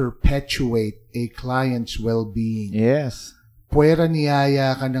perpetuate a client's well-being. Yes. Puwera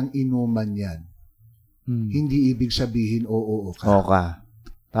niyaya ka ng inuman yan. Hindi ibig sabihin oo ka. Okay.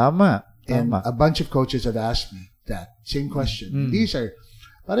 Tama. And a bunch of coaches have asked me that same question. These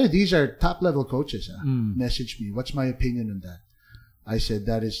are top-level coaches. Message me. What's my opinion on that? I said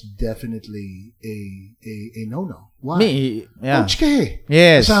that is definitely a no-no. Why? Coach ka eh.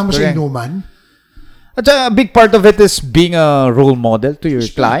 Yes. Kasama sa inuman. At a big part of it is being a role model to your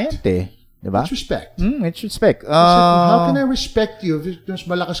client eh. Diba? It's respect. It's respect. How can I respect you if mas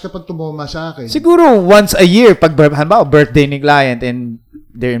malakas ka pag tumuma sa akin? Siguro once a year, pag halimbawa birthday ni client and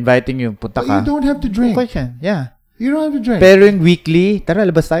they're inviting you, punta ka. You don't have to drink. Yeah. You don't have to drink. Pero yung weekly, tara,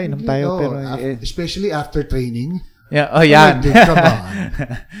 labas tayo, inom tayo. Pero, especially after training. Yeah. Oh, yan. Come on.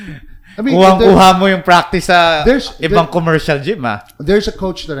 I mean, kuha mo yung practice sa ibang commercial gym, There's a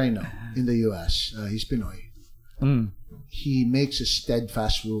coach that I know in the US. He's Pinoy. He makes a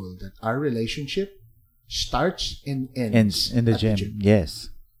steadfast rule that our relationship starts and ends in the gym.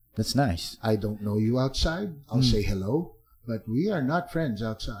 Yes. That's nice. I don't know you outside. I'll say hello, but we are not friends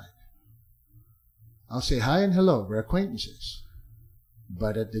outside. I'll say hi and hello. We're acquaintances.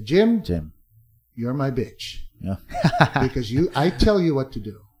 But at the gym, you're my bitch. Yeah. Because I tell you what to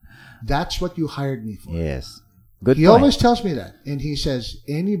do. That's what you hired me for. Yes. Good He point. always tells me that. And he says,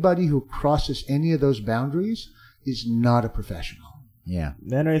 anybody who crosses any of those boundaries is not a professional. Yeah.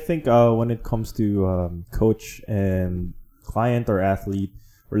 Then I think when it comes to coach and client or athlete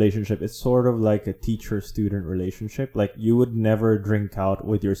relationship, it's sort of like a teacher-student relationship. Like you would never drink out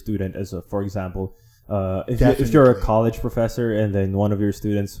with your student for example, if you're a college professor and then one of your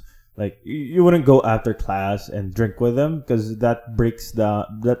students, like you wouldn't go after class and drink with them because that breaks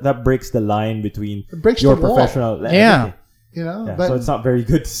the line between your professional. Yeah. But so it's not very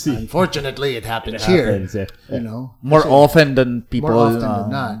good to see. Unfortunately, it happens here. More often than people. More often than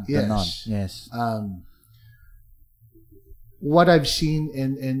not. Yes. Yes. What I've seen,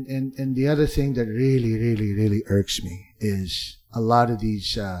 and the other thing that really, really, really irks me is a lot of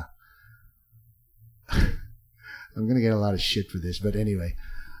these. I'm gonna get a lot of shit for this, but anyway,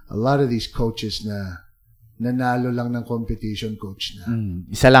 a lot of these coaches na nanalo lang ng competition coach na.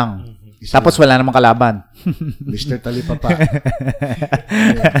 Isa lang. Tapos wala namang kalaban. Mr. Talipapa.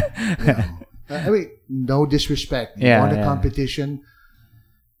 I mean, no disrespect. You want a competition?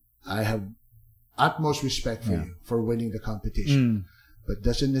 I utmost respect for you for winning the competition. But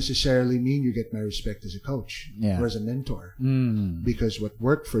doesn't necessarily mean you get my respect as a coach or as a mentor. Because what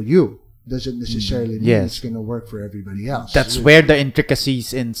worked for you doesn't necessarily mean it's going to work for everybody else. That's where the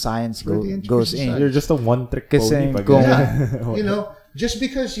intricacies in science goes in. You're just a one-trick Kasi pony. Yeah. You know, just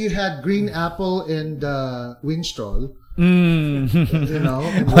because you had green apple and Winstrol, you know,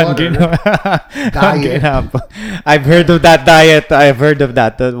 and water, diet. I've heard of that diet. I've heard of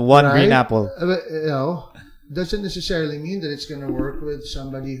that. The one Right? green apple. You know, doesn't necessarily mean that it's going to work with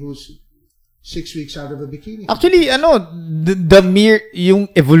somebody who's 6 weeks out of a bikini. Actually, the mere yung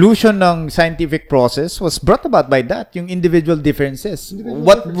evolution ng scientific process was brought about by that, yung individual differences.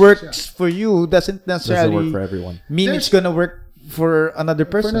 What works for you doesn't necessarily work for everyone. mean it's gonna work for another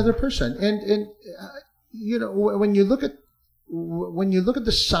person. For another person, and you know, when you look at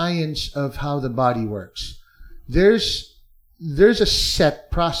the science of how the body works, there's a set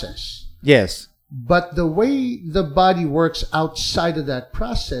process. Yes. But the way the body works outside of that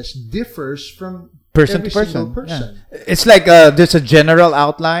process differs from Person every to person. single person. Yeah. It's like there's a general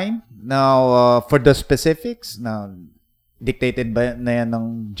outline. Now, for the specifics, now, dictated ba na yan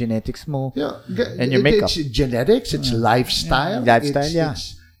ng genetics mo and your makeup. It's genetics, it's lifestyle. Lifestyle,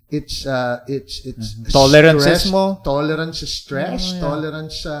 It's tolerances stress, mo. tolerance to stress,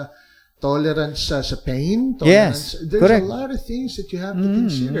 tolerance sa pain. Yes, There's correct. a lot of things that you have to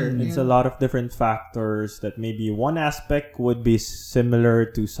consider. It's a lot of different factors that maybe one aspect would be similar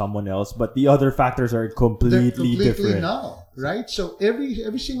to someone else, but the other factors are They're completely different. null, right? So every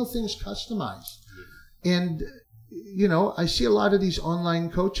single thing is customized. And you know, I see a lot of these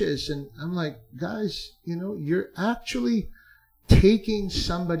online coaches and I'm like, guys, you know, you're actually taking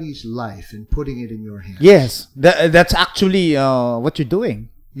somebody's life and putting it in your hands. Yes, that's actually what you're doing.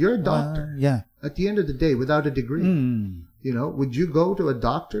 You're a doctor. At the end of the day, without a degree. You know, would you go to a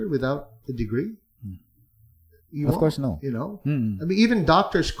doctor without a degree? You Of won't, course, no. You know? I mean, even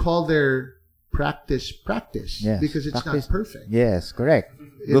doctors call their practice Yes, because it's practice. not perfect. Yes, correct.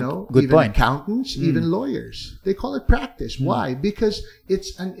 You know, good even point. accountants, even lawyers, they call it practice. Why? Because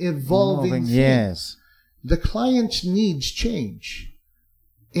it's an evolving thing. Yes. The client's needs change.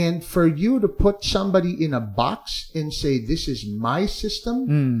 And for you to put somebody in a box and say, this is my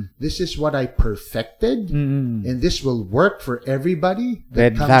system, this is what I perfected, and this will work for everybody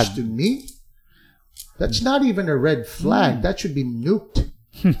that Red comes flag. to me, that's not even a red flag. That should be nuked.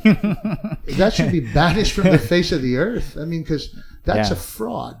 That should be banished from the face of the earth. I mean, because that's Yeah. a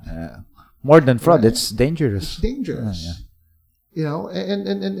fraud. More than fraud, Right. it's dangerous. It's dangerous. You know,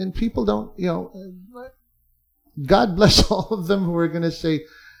 and people don't, you know, God bless all of them who are going to say,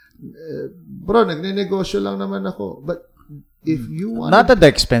 bro, nagnenegosyo lang naman ako. But if you want Not at the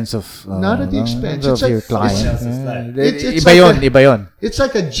expense of Not at the expense. of It's like- your client. It's Iba like yun, a- iba yun. It's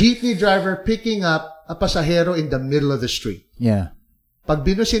like a jeepney driver picking up a pasahero in the middle of the street. Yeah. Pag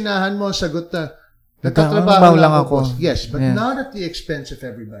binusinahan mo, sagot na, Nagtatrabaho nagtatrabaho lang lang ako. ako. Yes, but Yeah. not at the expense of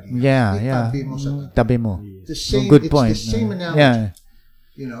everybody. Yeah. Itabi mo sa Tabi mo. the same, Good it's point. the same analogy. Yeah.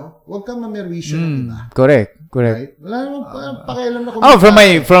 You know, huwag kang mamerwisyo ng iba. Correct. Right? Wala namang pakialam na kung Oh, from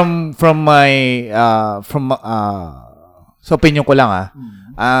sa opinion ko lang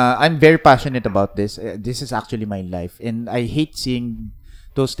I'm very passionate about this. This is actually my life and I hate seeing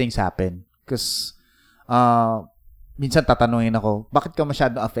those things happen because minsan tatanungin ako, bakit ka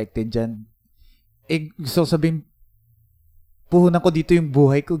masyado affected dyan? So sabihin, puhunan ko dito yung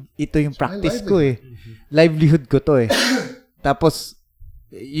buhay ko, ito yung practice ko livelihood ko to tapos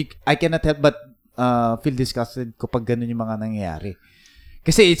I cannot help but feel disgusted kapag ganun yung mga nangyayari.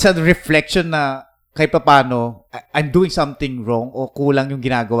 Kasi it's a reflection na kahit paano I'm doing something wrong o kulang yung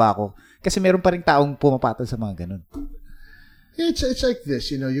ginagawa ko. Kasi meron pa rin taong pumapatol sa mga ganun. It's like this,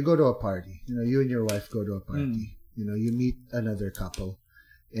 you know, you go to a party, you know, you and your wife go to a party, you know, you meet another couple,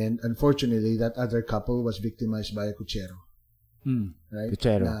 and unfortunately, that other couple was victimized by a kutsero, right?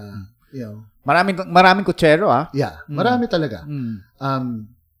 Kutsero. Na, you know, Maraming kutsero yeah, marami talaga.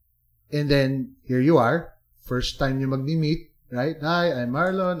 And then here you are, first time you magni-meet, right? Hi, I'm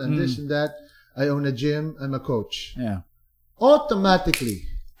Marlon, and this and that. I own a gym. I'm a coach. Yeah. Automatically,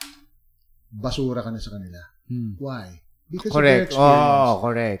 basura ka na sa kanila. Why? Because Correct. of their experience. Oh,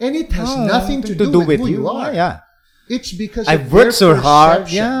 correct. And it has nothing to do with who you are. Yeah. It's because I've of worked their so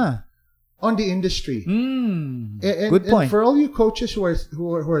hard. perception Yeah. on the industry. Good point. And for all you coaches who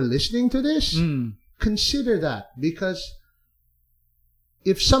are listening to this, consider that, because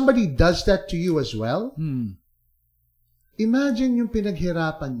if somebody does that to you as well, imagine yung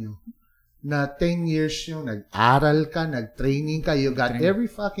pinaghirapan nyo na 10 years nyo, nag-aral ka, nag-training ka, you got every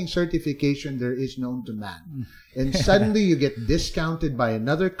fucking certification there is known to man. And suddenly you get discounted by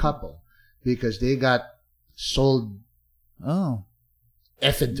another couple because they got sold Oh.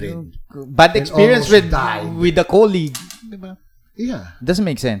 ephedrine. Bad experience almost with died. with a colleague. Diba? Yeah. Doesn't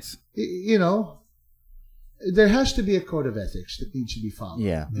make sense. You know, there has to be a code of ethics that needs to be followed.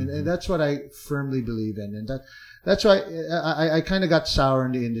 Yeah. And that's what I firmly believe in. And that's why I kind of got sour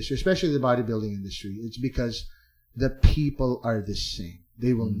in the industry, especially the bodybuilding industry. It's because the people are the same.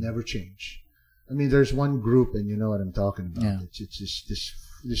 They will never change. I mean, there's one group, and you know what I'm talking about. Yeah. It's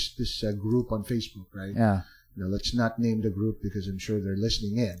this group on Facebook, right? Yeah. You know, let's not name the group because I'm sure they're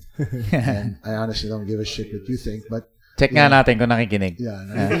listening in. And I honestly don't give a shit what you think, but Check nga natin kung nakikinig. yeah,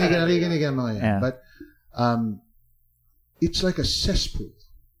 nakikinig ang mga yan. Yeah. But it's like a cesspool.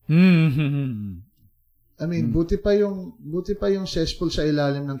 Mm-hmm. I mean, buti pa yung cesspool sa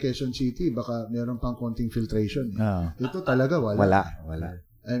ilalim ng Quezon City, baka meron pang konting filtration. Eh. Oh. Ito talaga wala. Wala.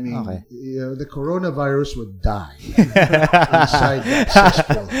 I mean, Okay. you know, the coronavirus would die inside that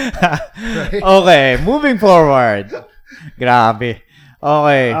cesspool. Right? Okay, moving forward. Grabe.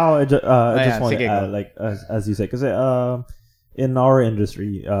 Okay. I just Ayan, want to sige, add, go. like as you said, because in our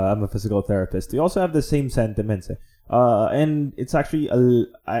industry, I'm a physical therapist. We also have the same sentiments, and it's actually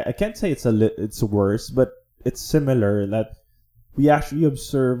I can't say it's worse, but it's similar that we actually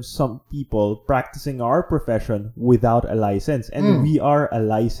observe some people practicing our profession without a license, and we are a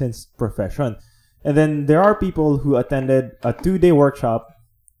licensed profession. And then there are people who attended a 2-day workshop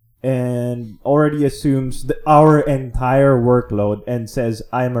and already assumes our entire workload and says,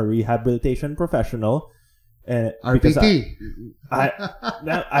 I'm a rehabilitation professional. Because RPT.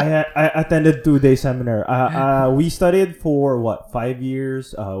 I attended 2-day seminar. We studied for 5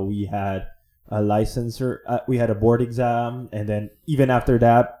 years. We had a licensor. We had a board exam, and then even after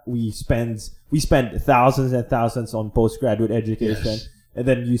that, we spend thousands and thousands on postgraduate education. Yes. And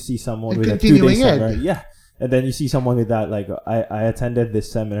then you see someone And with a continuing 2-day seminar. ed. Yeah. And then you see someone with that, like, I attended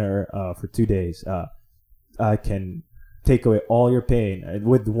this seminar for 2 days. I can take away all your pain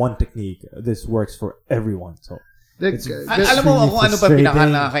with one technique. This works for everyone. So, Like, Alam mo really kung ano pa frustrating.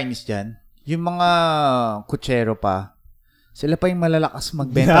 pinaka-nakakainis dyan? Yung mga kutsero pa, sila pa yung malalakas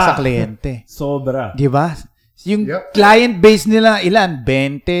magbenta sa kliyente. sobra. Di ba? Yung Yep. client base nila, ilan?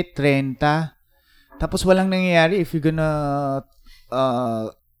 20, 30. Tapos walang nangyayari if you're gonna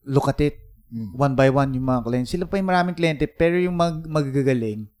look at it one by one yung mga clients. Sila pa yung maraming kliyente, pero yung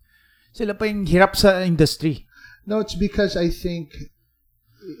magagagaling, sila pa yung hirap sa industry. No, it's because I think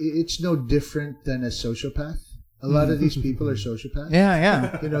it's no different than a sociopath. A lot of these people are sociopaths.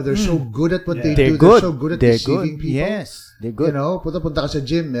 Yeah. You know, they're so good at what they They're do. good. They're so good at They're deceiving good. people. Yes, they're good. You know, punta ka sa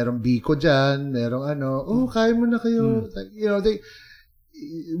gym, merong biko dyan, merong kaya mo na kayo. Like, you know,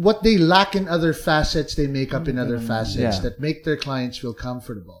 what they lack in other facets, they make up in other facets Yeah. that make their clients feel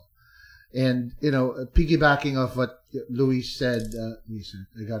comfortable. And, you know, piggybacking off what Louis said,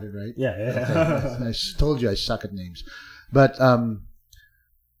 I got it right? Yeah. I told you I suck at names. But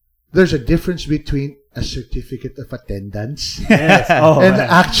there's a difference between a certificate of attendance Yes. Oh, and man.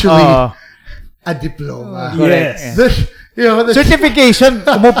 actually Oh. a diploma. Yes. You know, Certification,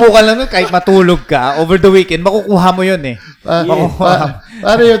 umupo ka lang nun, kahit matulog ka, over the weekend, makukuha mo yun eh.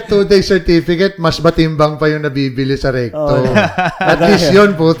 Para yung 2-day certificate, mas matimbang pa yung nabibili sa recto. Oh, yeah. At least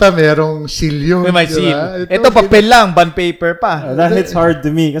yun, puta, merong seal yun. May di ba? seal. Ito, papel lang, bond paper pa. That hits hard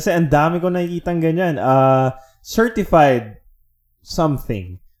to me kasi ang dami ko nakikitang ganyan. Certified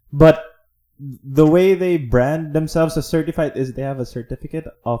something. But the way they brand themselves as certified is they have a certificate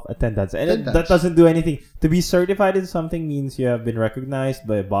of attendance. And that doesn't do anything. To be certified in something means you have been recognized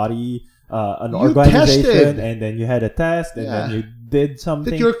by a body, an You organization, tested. and then you had a test, and then you did something.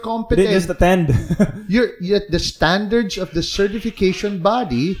 That you're You competent. didn't just attend. Yet the standards of the certification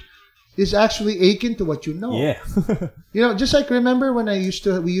body is actually akin to what you know. Yeah. You know, just like remember when we used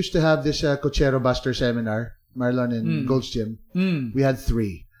to have this Cochero Buster seminar, Marlon and Gold's Gym. We had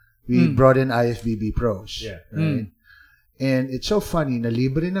 3. We brought in IFBB pros. Yeah. Right? And it's so funny na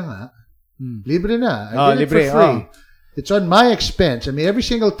libre na nga. Libre na. Oh, I did it libre, for free. It's on my expense. I mean, every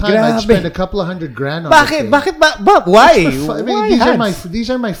single time I'd Grabe. spend a couple of $100,000 on Bakit? the thing. Bakit ba? Why? I mean, Why, these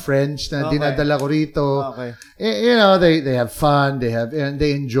are my friends na Okay. dinadala ko rito. Okay. You know, they have fun, and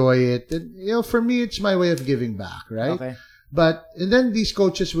they enjoy it. And, you know, for me, it's my way of giving back, right? Okay. And then these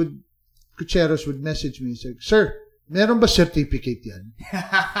cocheros would message me and say, "Sir, meron ba certificate yan?"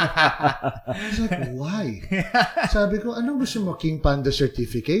 I was like, why? Sabi ko, ano gusto mo, King Panda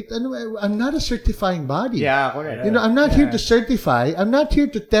certificate? I'm not a certifying body. Yeah, correct. You know, I'm not here to certify. I'm not here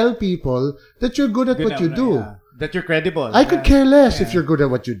to tell people that you're good at what you do. Yeah. That you're credible. I could care less if you're good at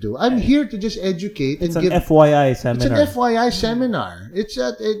what you do. I'm here to just educate It's and an give. FYI It's an seminar. FYI seminar. It's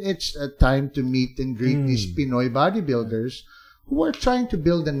a time to meet and greet these Pinoy bodybuilders who are trying to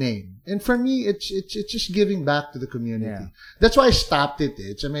build a name. And for me, it's just giving back to the community. Yeah. That's why I stopped it.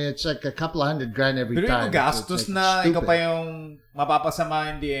 It's like a couple $100,000 every Pero time. yung gastos It's na stupid. ikaw pa yung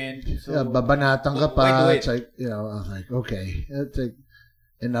mapapasama in the end. So, Yeah, babanatan ka pa. why do it? It's like, I'm like, okay, it's like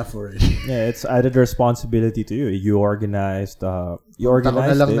enough already. Yeah, it's added responsibility to you. You organized na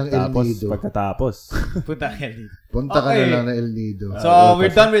lang it, ng El tapos Nido. pagkatapos. Punta ka dito. Punta ka Okay. na lang ng El Nido. So,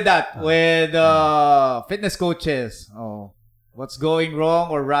 we're done with that. With fitness coaches. Oh, what's going wrong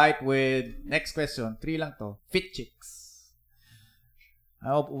or right with... Next question. 3 lang to. Fit chicks.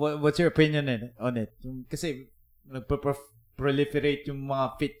 What's your opinion on it? Kasi, proliferate yung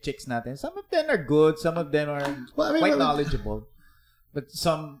mga fit chicks natin. Some of them are good. Some of them are quite knowledgeable. But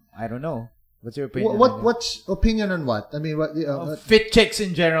some, I don't know. What's your opinion? What's opinion on what? I mean, fit chicks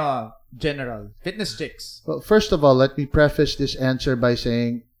in general. Fitness chicks. Well, first of all, let me preface this answer by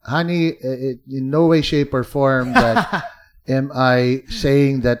saying, honey, in no way, shape, or form that am I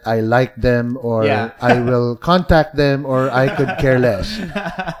saying that I like them or I will contact them or I could care less.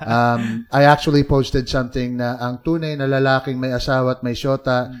 I actually posted something na ang tunay na lalaking may asawa at may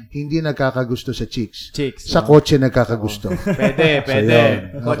syota, hindi nagkakagusto sa chicks. Sa kotse nagkakagusto. Pwede.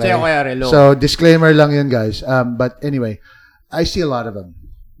 Kotse o kaya relo. So, disclaimer lang yun, guys. But anyway, I see a lot of them.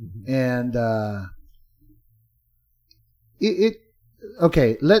 And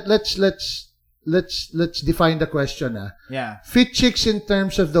okay, let's define the question. Yeah. Fit chicks in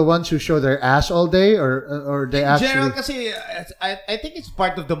terms of the ones who show their ass all day, or they In actually. general, kasi I think it's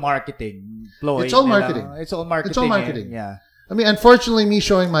part of the marketing ploy. It's all nila. marketing. It's all marketing. It's all marketing. Yeah. I mean, unfortunately, me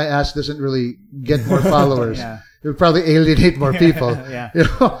showing my ass doesn't really get more followers. Yeah. It would probably alienate more people. Yeah. You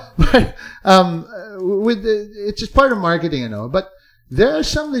know? But it's just part of marketing, But there are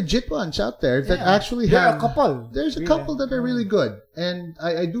some legit ones out there that actually There have. are a couple. There's a couple that are really good, and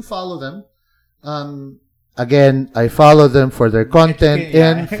I do follow them. Again, I follow them for their content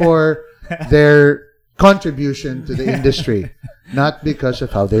and for their contribution to the industry, not because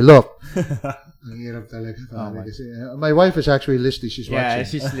of how they look. Ang hirap talaga. Kasi, my wife is actually listening. She's watching. Yeah,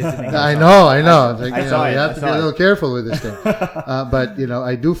 she's listening. I know. It's like, I saw it. you have to be a little careful with this thing. But,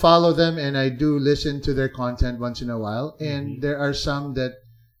 I do follow them and I do listen to their content once in a while. And there are some that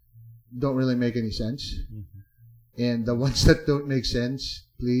don't really make any sense. And the ones that don't make sense,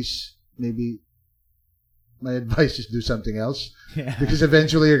 please, maybe my advice is do something else. Yeah. Because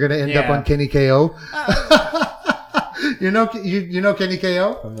eventually you're going to end up on Kenny KO. You know Kenny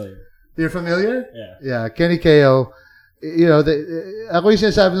KO? Familiar. You're familiar? Yeah. Yeah, Kenny KO. Ako yung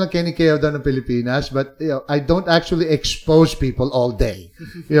sinasabi ng Kenny KO doon ng Pilipinas, but I don't actually expose people all day.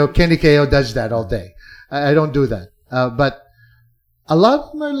 Kenny KO does that all day. I don't do that. But a lot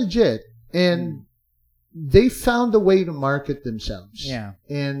of them are legit, and they found a way to market themselves. Yeah.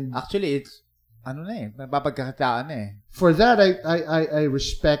 And actually, it's mapapagkakataan for that, I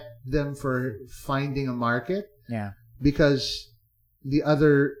respect them for finding a market. Yeah. Because the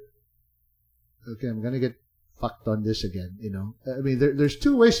other. Okay, I'm gonna get fucked on this again. I mean, there's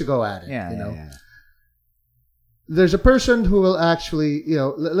two ways to go at it. Yeah. There's a person who will actually,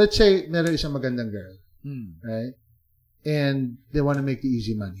 let's say meron isang magandang girl, right? And they want to make the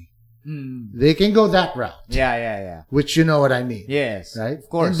easy money. They can go that route. Yeah. Which you know what I mean. Yes. Right? Of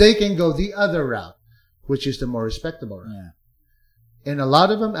course. And they can go the other route, which is the more respectable route. Yeah. And a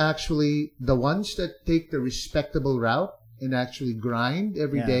lot of them actually, the ones that take the respectable route and actually grind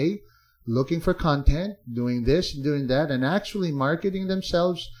every day, looking for content, doing this, doing that, and actually marketing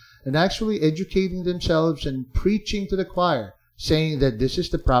themselves and actually educating themselves and preaching to the choir, saying that this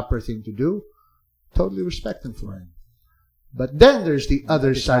is the proper thing to do, totally respect them for it. But then there's the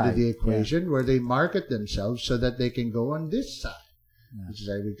other side of the equation where they market themselves so that they can go on this side, which is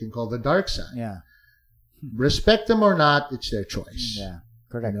what we can call the dark side. Yeah. Respect them or not, it's their choice. Yeah.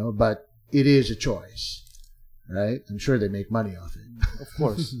 Correct. But it is a choice, right? I'm sure they make money off it. Of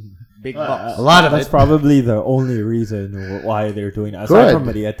course. Big bucks. A lot of That's it. probably the only reason why they're doing it. Aside from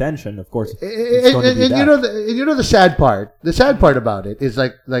the attention, of course. It's going to be that. The sad part. The sad part about it is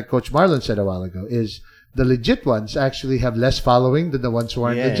like Coach Marlon said a while ago is the legit ones actually have less following than the ones who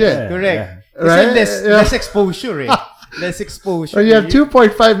aren't legit. Correct. Yeah. Right? Less exposure, Less exposure. Or you have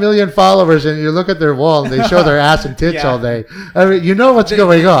 2.5 million followers and you look at their wall and they show their ass and tits all day. I mean, you know what's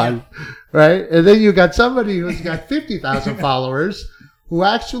going on, right? And then you got somebody who's got 50,000 followers who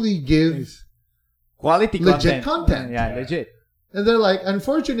actually give quality legit content. Yeah, legit. And they're like,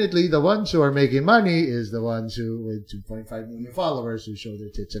 unfortunately, the ones who are making money is the ones who with 2.5 million followers who show their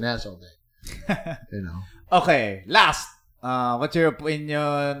tits and ass all day. Okay, last. What's your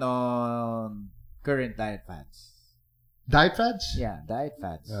opinion on current diet fads? Diet fads? Yeah, diet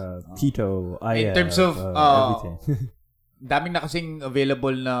fads. Keto, in terms of everything. daming na kasing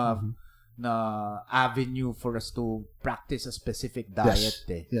available na avenue for us to practice a specific diet.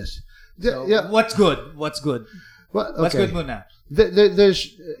 Yes. So, Yeah. what's good? What's good? Well, What's okay. good muna?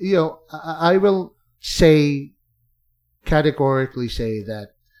 There's, I will say, categorically say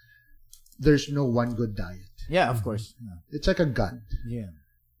that there's no one good diet. Yeah, of course. It's like a gun. Yeah.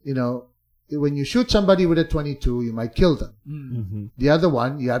 When you shoot somebody with a 22, you might kill them. Mm-hmm. The other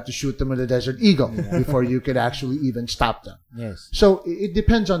one, you have to shoot them with a Desert Eagle before you can actually even stop them. Yes. So it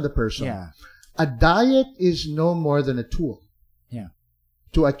depends on the person. Yeah. A diet is no more than a tool. Yeah.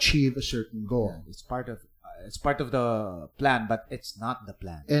 To achieve a certain goal. Yeah. It's part of the plan, but it's not the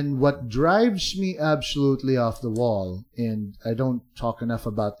plan. And what drives me absolutely off the wall, and I don't talk enough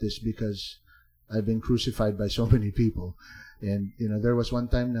about this because I've been crucified by so many people. And, there was one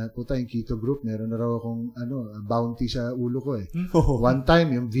time na, puta, yung keto group, meron na raw akong, bounty sa ulo ko eh. One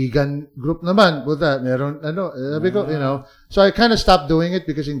time, yung vegan group naman, puta, meron, sabi ko, So I kind of stopped doing it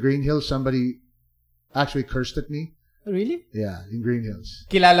because in Green Hills, somebody actually cursed at me. Really? Yeah, in Green Hills.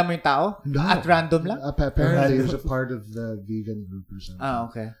 Kilala mo yung tao? No. At random lang? Apparently, he was a part of the vegan group or something.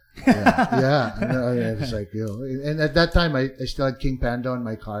 Okay. Yeah. It's like, and at that time, I still had King Panda on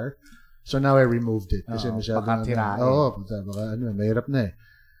my car. So now I removed it. Kasi baka tirahin. baka mahirap na eh.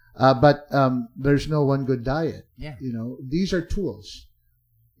 But there's no one good diet. Yeah. These are tools.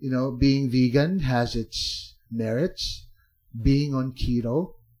 Being vegan has its merits. Being on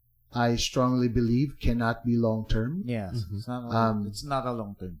keto, I strongly believe cannot be long-term. Yes. It's not a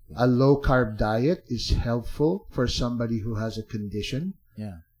long-term thing. A low-carb diet is helpful for somebody who has a condition.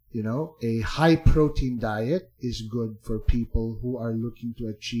 Yeah. A high-protein diet is good for people who are looking to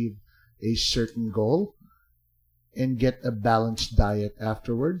achieve a certain goal and get a balanced diet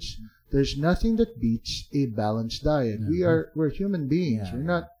afterwards. There's nothing that beats a balanced diet. We're human beings. We're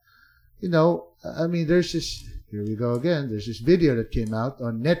not, there's this, here we go again. There's this video that came out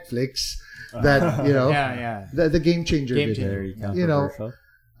on Netflix that, the Game Changer video. Very controversial.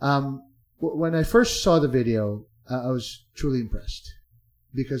 When I first saw the video, I was truly impressed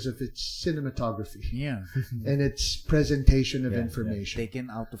because of its cinematography and its presentation of information. Taken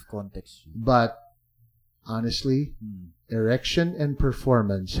out of context. But honestly, erection and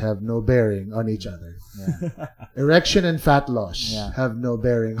performance have no bearing on each other. Yeah. Erection and fat loss have no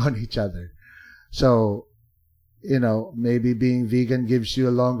bearing on each other. So, maybe being vegan gives you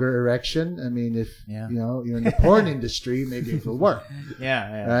a longer erection. I mean, if you're in the porn industry, maybe it will work.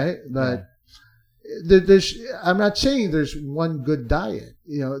 Yeah. Right? But I'm not saying there's one good diet,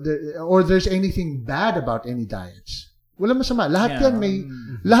 or there's anything bad about any diets. Wala masama. Lahat yan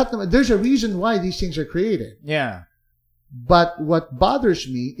lahat naman. There's a reason why these things are created. Yeah. But what bothers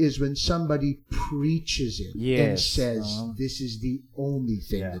me is when somebody preaches it and says, this is the only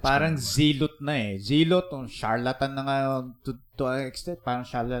thing that's parang gonna work. zilot na eh. Zilot, charlatan na nga to an extent. Parang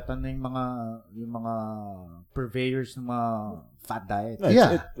charlatan na yung mga purveyors ng mga fat diet.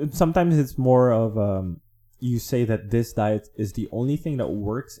 Sometimes it's more of you say that this diet is the only thing that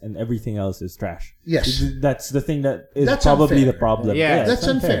works and everything else is trash. Yes. That's the thing that is That's probably unfair. the problem. Yeah, That's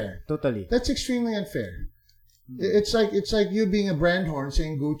unfair. Totally. That's extremely unfair. It's like you being a brand whore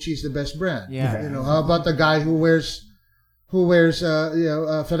saying Gucci's the best brand. Yeah. How about the guy who wears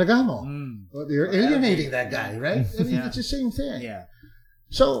Ferragamo? Well, you're alienating that guy, right? I mean, it's the same thing. Yeah.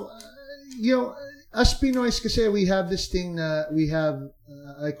 So, as Pinoys kasi we have this thing we have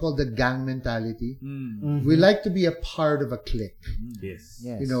I call the gang mentality. We like to be a part of a clique. Yes.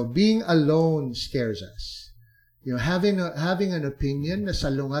 Being alone scares us. Having an opinion na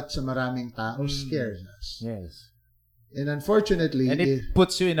salungat sa maraming tao scares us. Yes. And unfortunately, And it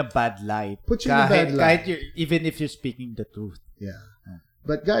puts you in a bad light. Puts you in a bad light. Even if you're speaking the truth. Yeah.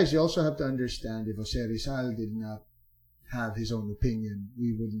 But guys, you also have to understand if Jose Rizal did not have his own opinion,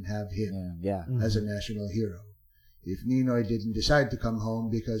 we wouldn't have him as a national hero. If Ninoy didn't decide to come home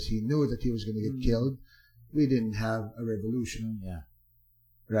because he knew that he was going to get killed, we didn't have a revolution.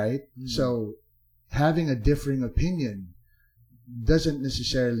 Right? So, having a differing opinion doesn't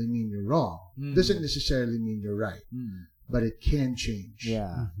necessarily mean you're wrong. Doesn't necessarily mean you're right. But it can change.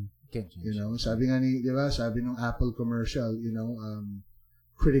 Yeah. Can change. Sabi nga ni, di ba, sabi ng Apple commercial,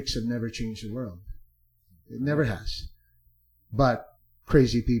 critics have never changed the world. It never has. But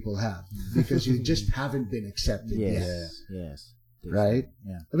crazy people have. Because you just haven't been accepted yet. Yes. Right?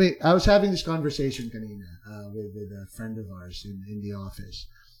 Yeah. I mean, I was having this conversation kanina with a friend of ours in the office.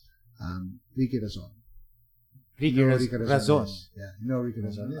 Ricky Razon. Ricky Razon. Yeah, you know who Ricky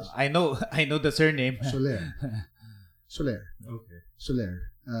Razon is? I know the surname. Soler. Okay.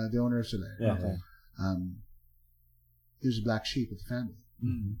 Soler. The owner of Soler. Yeah. Okay. He was a black sheep of the family.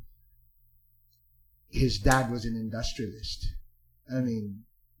 his dad was an industrialist. I mean,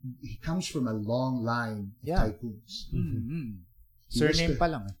 he comes from a long line of tycoons. Surname pa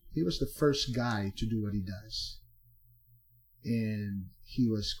lang. He was the first guy to do what he does. And he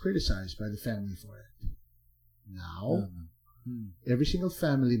was criticized by the family for it. Now, every single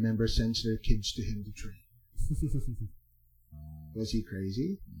family member sends their kids to him to train. Was he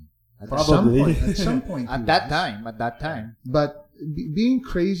crazy? Probably. At some point. At that time. But being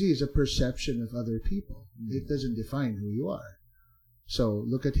crazy is a perception of other people. It doesn't define who you are. So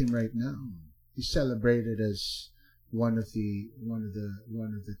look at him right now. He's celebrated as one of the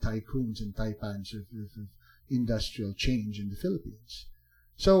tycoons and taipans of industrial change in the Philippines.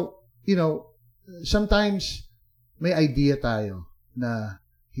 So, sometimes may idea tayo na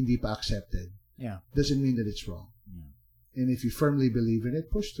hindi pa accepted. Yeah. Doesn't mean that it's wrong. Yeah. And if you firmly believe in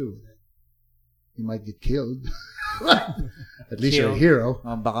it, push through with it. You might get killed. At least you're a hero.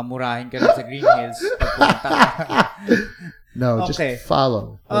 Baka murahin ka rin sa Green Hills pagpunta. No, Okay. just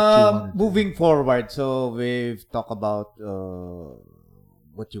follow what you want to do. Moving forward, so we've talked about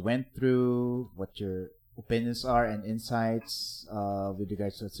what you went through, what your opinions are and insights with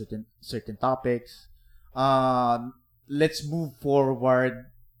regards to certain topics. Let's move forward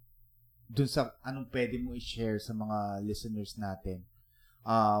dun sa anong pwede mo i-share sa mga listeners natin.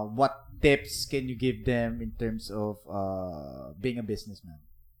 What tips can you give them in terms of being a businessman?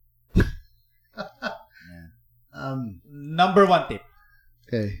 Number one tip.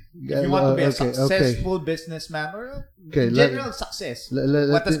 Okay. If you want to be a successful businessman or general success,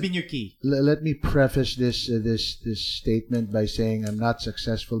 what has been your key? Let me preface this statement by saying I'm not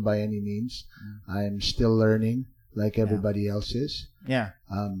successful by any means. I'm still learning like everybody else is. Yeah.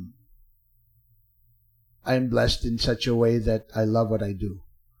 I'm blessed in such a way that I love what I do.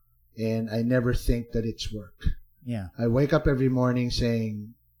 And I never think that it's work. Yeah. I wake up every morning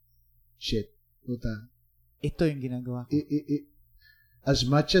saying, shit, puta. Ito yung ginagawa ko. As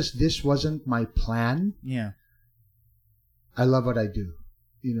much as this wasn't my plan, I love what I do.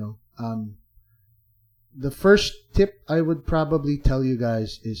 The first tip I would probably tell you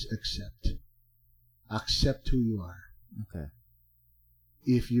guys is accept. Accept who you are. Okay.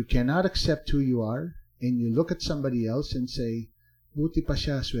 If you cannot accept who you are, and you look at somebody else and say, buti pa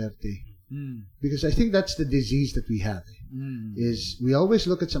siya, swerte. Because I think that's the disease that we have. Is we always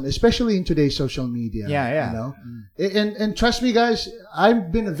look at some, especially in today's social media. And trust me, guys,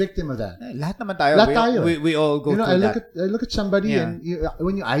 I've been a victim of that. Lahat naman tayo. Lahat tayo. We all go through that. I look at somebody, and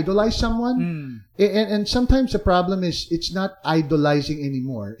when you idolize someone, and sometimes the problem is it's not idolizing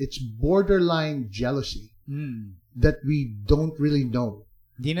anymore. It's borderline jealousy that we don't really know.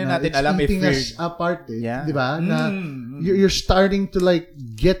 Di na natin alam if eating we're us apart, di ba? Na you're starting to like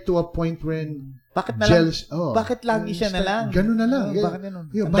get to a point when bakit na jealous. Lang, bakit lagi siya na lang? Ganun na lang. Bakit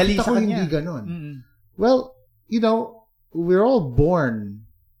ganun? Bakit ako hindi ganun? Well, we're all born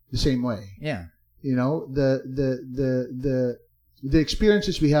the same way. Yeah. The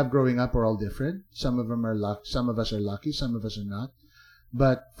experiences we have growing up are all different. Some of them are some of us are lucky, some of us are not.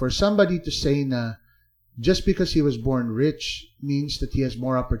 But for somebody to say na just because he was born rich means that he has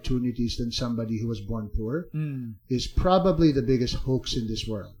more opportunities than somebody who was born poor is probably the biggest hoax in this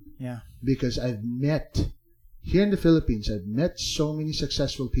world. Yeah. Because I've met, here in the Philippines, I've met so many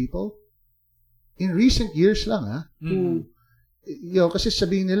successful people in recent years lang, who, kasi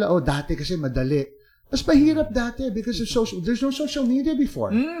sabihin nila, dati kasi madali. Mas mahirap dati because of there's no social media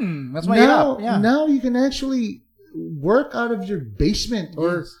before. Mas mahirap. Now you can actually work out of your basement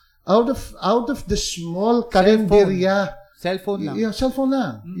or out of the small karinderya. Cellphone lang. Cellphone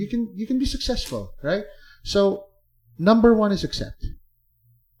lang. You can be successful, right? So, number one is accept.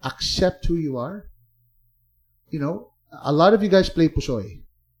 Accept who you are. A lot of you guys play pusoy,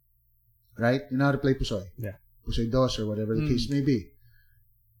 right? You know how to play pusoy? Yeah. Pusoy dos or whatever the case may be.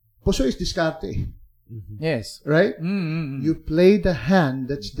 Pusoy is discarte. Yes. Right? You play the hand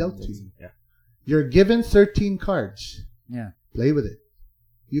that's dealt to you. Yeah. You're given 13 cards. Yeah. Play with it.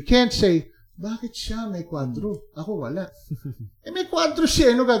 You can't say, bakit siya may kwadro? Ako wala. May kwadro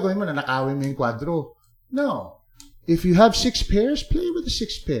siya. Ano gagawin mo? Nanakawin mo yung kwadro. No. If you have 6 pairs, play with the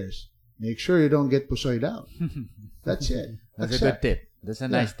 6 pairs. Make sure you don't get pusoyed out. That's it. That's a good tip. That's a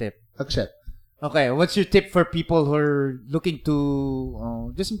nice tip. Accept. Okay, what's your tip for people who are looking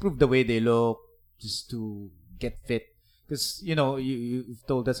to just improve the way they look, just to get fit? Because, you've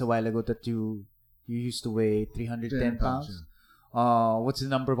told us a while ago that you used to weigh 310 pounds. What's the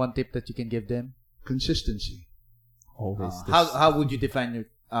number one tip that you can give them? Consistency. Always. How would you define your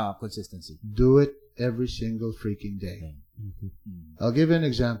consistency? Do it every single freaking day. I'll give you an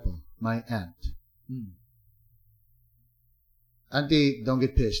example. My aunt. Auntie, don't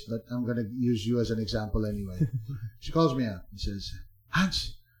get pissed, but I'm going to use you as an example anyway. She calls me up and says,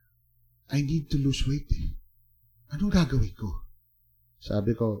 Hans, I need to lose weight. Anong gagawin ko?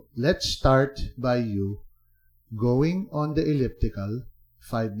 Sabi ko, let's start by you going on the elliptical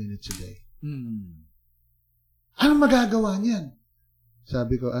 5 minutes a day. Anong magagawa niyan?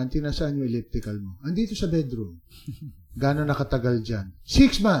 Sabi ko, Auntie, nasaan yung elliptical mo? Andito sa bedroom. Gano'n nakatagal dyan?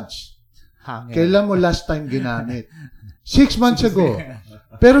 6 months. Kailan mo last time ginamit? 6 months ago.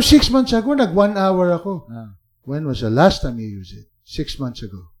 Pero 6 months ago, nag 1 hour ako. When was the last time you used it? 6 months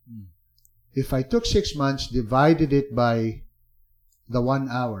ago. If I took 6 months, divided it by the 1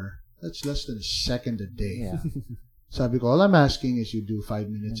 hour, that's less than a second a day. Yeah. Sabi ko, all I'm asking is you do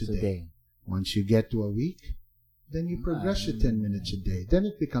 5 minutes a day. Once you get to a week, then you progress to 10 minutes a day. Then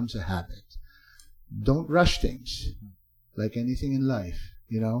it becomes a habit. Don't rush things. Like anything in life,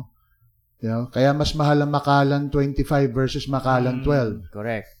 you know? Kaya mas mahal ang Makalan 25 versus Makalan 12.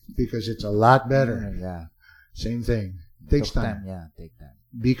 Correct. Because it's a lot better. Yeah. Same thing. Takes time. Yeah, take time.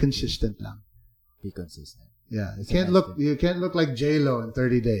 Be consistent lang. Be consistent. Yeah. You can't look like J-Lo in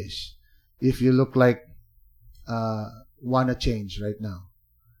 30 days. If you look like wanna change right now.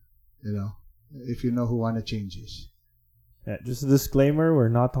 If you know who wanna change is. Yeah, just a disclaimer, we're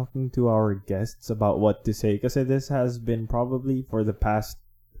not talking to our guests about what to say because this has been probably for the past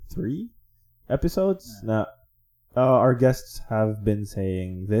 3 episodes. Now, our guests have been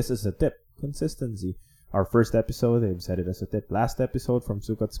saying this is a tip, consistency. Our first episode, they've said it as a tip. Last episode from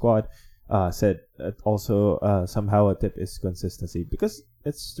Sukat Squad said also somehow a tip is consistency because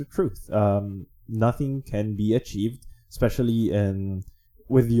it's the truth. Nothing can be achieved, especially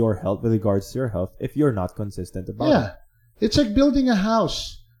with your health, with regards to your health, if you're not consistent about it. It's like building a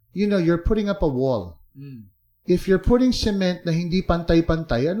house. You're putting up a wall. If you're putting cement na hindi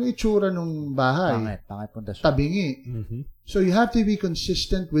pantay-pantay, ano itsura ng bahay? Pangit pundasyon. Tabingi. Mm-hmm. So you have to be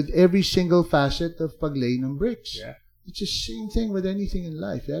consistent with every single facet of paglay ng bricks. Yeah. It's the same thing with anything in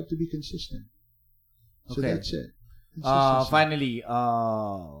life. You have to be consistent. So Okay. that's it. Finally,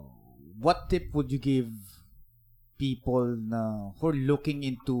 what tip would you give people who are looking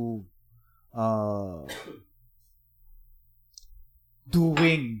into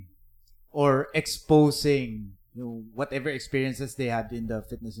doing or exposing whatever experiences they had in the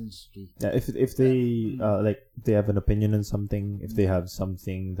fitness industry? Yeah, if they they have an opinion on something, if they have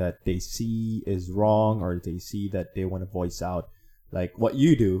something that they see is wrong or they see that they want to voice out, like what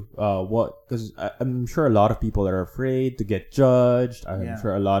you do, because I'm sure a lot of people are afraid to get judged. I'm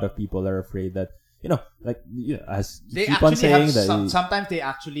sure a lot of people are afraid that as they keep on actually saying have that sometimes they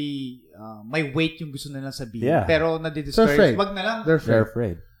actually may weight yung gusto nilang sabihin. Yeah. Pero nadi-discourage. Wag na lang. They're they're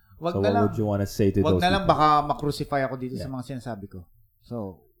afraid. afraid. Wag So na what lang. would you want to say to Wag those na lang people? baka ma-crucify ako dito sa mga sinasabi ko.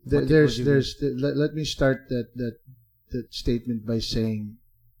 So, Let me start that statement by saying,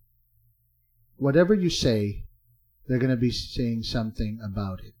 whatever you say, they're gonna be saying something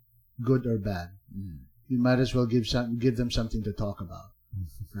about it, good or bad. You might as well give them something to talk about,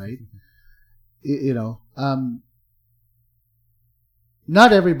 right? Not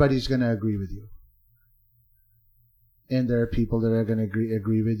everybody's gonna agree with you. And there are people that are going to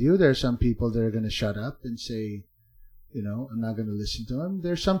agree with you. There are some people that are going to shut up and say, I'm not going to listen to them.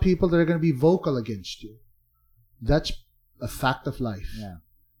 There are some people that are going to be vocal against you. That's a fact of life. yeah.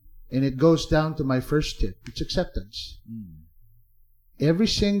 And it goes down to my first tip. It's acceptance. Every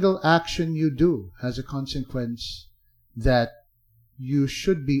single action you do has a consequence that you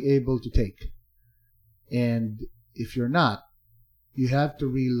should be able to take. And if you're not, you have to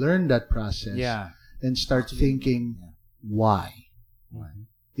relearn that process and start thinking, why?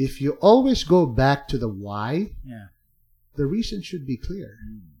 If you always go back to the why, the reason should be clear.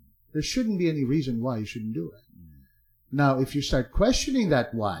 There shouldn't be any reason why you shouldn't do it. Now, if you start questioning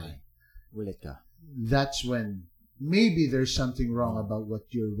that why, Ulit ka. that's when maybe there's something wrong about what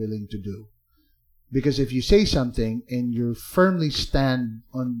you're willing to do. Because if you say something and you firmly stand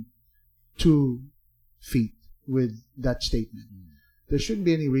on 2 feet with that statement, there shouldn't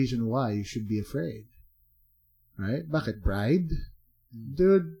be any reason why you should be afraid. Right? Bakit? Pride?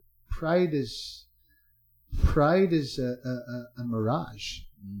 Dude, pride is a mirage.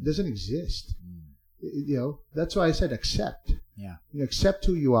 It doesn't exist. That's why I said accept. Yeah. You accept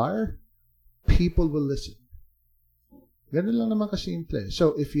who you are, people will listen. Ganun lang naman kasimple.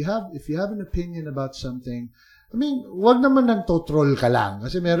 So if you have an opinion about something, I mean, wag naman nang to-troll ka lang.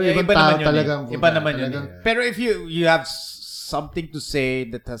 Kasi meron ibang tao talagang... Iba naman yun. Pero if you have something to say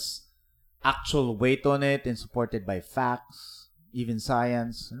that has actual weight on it and supported by facts, even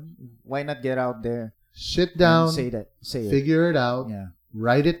science, why not get out there? Sit down, say it. Figure it out, Yeah.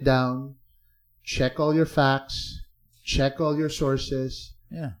 write it down, check all your facts, check all your sources.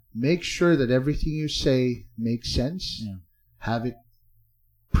 Yeah. Make sure that everything you say makes sense. Yeah. Have it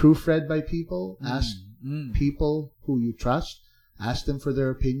proofread by people. Ask Mm. people who you trust. Ask them for their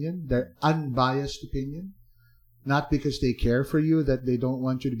opinion, their unbiased opinion. Not because they care for you, that they don't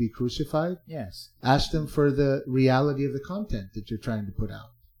want you to be crucified. Yes. Ask them for the reality of the content that you're trying to put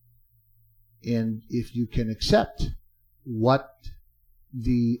out. And if you can accept what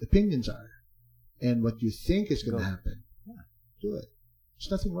the opinions are and what you think is going to happen, do it. There's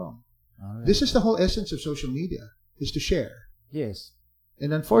nothing wrong. All right. This is the whole essence of social media, is to share. Yes.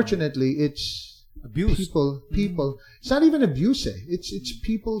 And unfortunately, it's Abuse. people. It's not even abuse. It's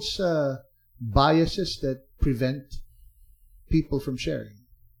people's biases that prevent people from sharing.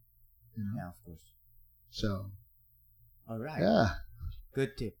 You know? Yeah, of course. So, All right. yeah.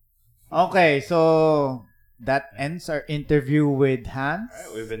 Good tip. Okay, so that ends our interview with Hans.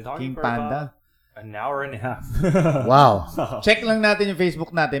 Alright, we've been talking King for Panda. about an hour and a half. Wow. Check lang natin yung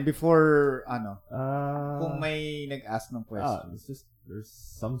Facebook natin before, kung Uh, may nag-ask ng question. it's just there's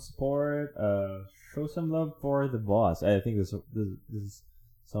some support. Show some love for the boss. I think this is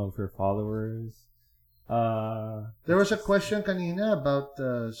some of your followers. There was a question kanina about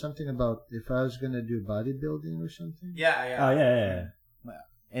something about if I was going to do bodybuilding or something. Yeah. Yeah.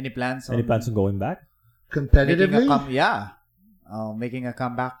 Any plans? Any plans on going back? Competitively? Making a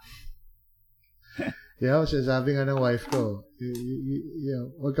comeback. Yeah, sabi nga ng wife ko,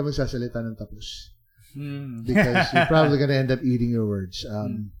 huwag ka magsasalita ng tapos. Because you're probably going to end up eating your words.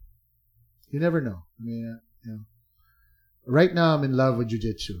 You never know. I mean, right now I'm in love with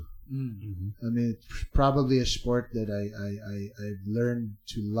jiu-jitsu. I mean, it's probably a sport that I've learned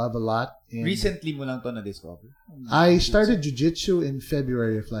to love a lot. And Recently mo lang to na-discover? I started jiu-jitsu in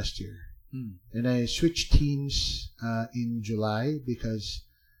February of last year. And I switched teams in July because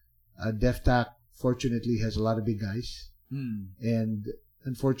DefTac fortunately has a lot of big guys. And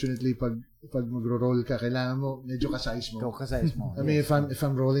unfortunately, pag magro-roll ka, kailangan mo medyo ka-size mo. Kasize mo. I mean, if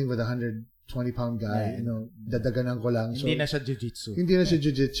I'm rolling with a 120-pound guy, dadaganan ko lang. So, Hindi na siya jiu-jitsu. Hindi na siya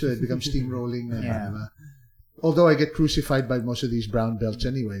jiu-jitsu. It becomes steamrolling. Yeah. Although I get crucified by most of these brown belts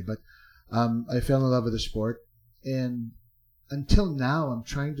anyway. But I fell in love with the sport. And until now, I'm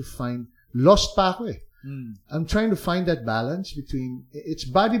trying to find... Lost pa ako eh. I'm trying to find that balance between... It's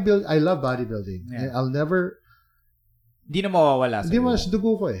bodybuilding. I love bodybuilding. Yeah. I'll never... Hindi na mawawala Hindi mo sa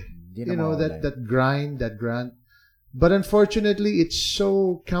dugo ko eh. You know, that grind, that grunt. But unfortunately, it's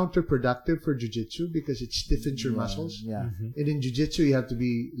so counterproductive for jiu-jitsu because it stiffens your muscles. Yeah. And in jiu-jitsu, you have to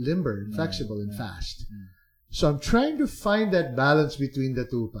be limber and flexible and fast. So I'm trying to find that balance between the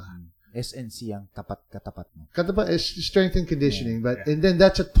two pa. SNC ang katapat mo. Kataba is strength and conditioning, and then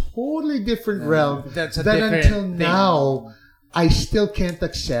that's a totally different realm. That's a that different until thing. now, I still can't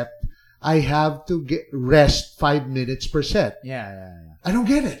accept. I have to get rest 5 minutes per set. Yeah. I don't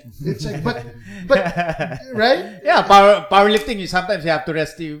get it. It's like, but right? Yeah, powerlifting, you sometimes you have to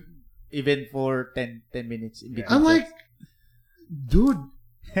rest you even for 10 minutes in between. I'm like, dude,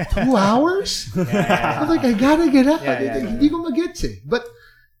 2 hours? I'm like, I gotta get up. Hindi ko magets eh. But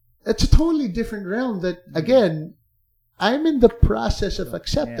it's a totally different realm that, again, I'm in the process of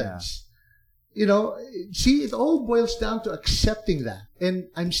acceptance. You know, see, it all boils down to accepting that. And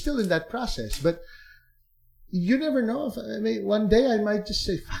I'm still in that process. But you never know. One day I might just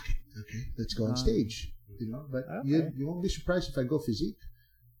say, fuck it. Okay, let's go on stage. You know, but you won't be surprised if I go physique.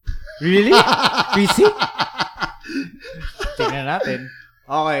 Really? Physique? Tingnan natin.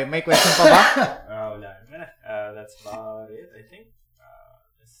 Okay, may question pa ba? Wala na. That's about it, I think.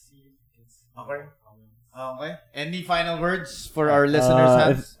 Let's see. Okay. Any final words for our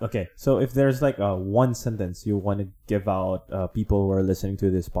listeners, Hans? So if there's like one sentence you want to give out people who are listening to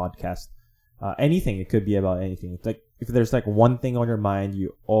this podcast, anything, it could be about anything. It's like if there's like one thing on your mind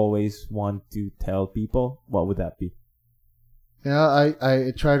you always want to tell people, what would that be? Yeah,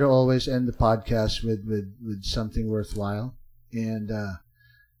 I try to always end the podcast with something worthwhile. And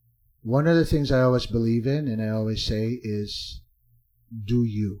one of the things I always believe in and I always say is, do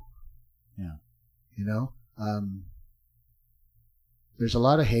you. Yeah. You know, there's a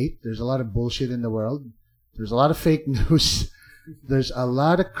lot of hate. There's a lot of bullshit in the world. There's a lot of fake news. There's a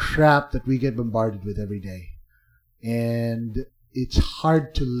lot of crap that we get bombarded with every day. And it's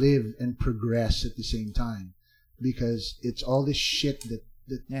hard to live and progress at the same time because it's all this shit that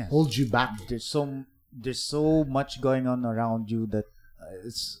holds you back. There's so much going on around you that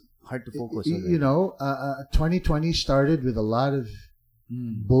it's hard to focus on. You know, 2020 started with a lot of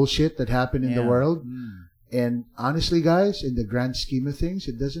bullshit that happened in the world. And honestly, guys, in the grand scheme of things,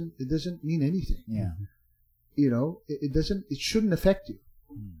 it doesn't mean anything. Yeah. You know, it shouldn't affect you.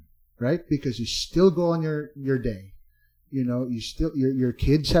 Right? Because you still go on your day. your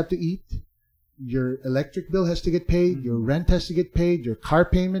kids have to eat. Your electric bill has to get paid. Your rent has to get paid. Your car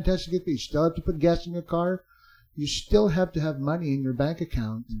payment has to get paid. You still have to put gas in your car. You still have to have money in your bank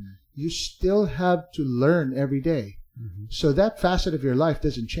account. You still have to learn every day. So that facet of your life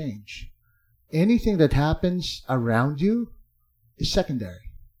doesn't change. Anything that happens around you is secondary.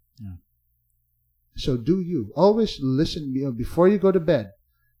 So do you. Always listen, before you go to bed,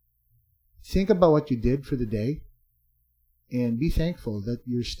 think about what you did for the day and be thankful that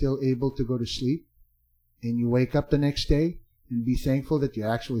you're still able to go to sleep and you wake up the next day and be thankful that you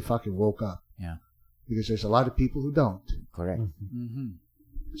actually fucking woke up. Yeah. Because there's a lot of people who don't. Correct.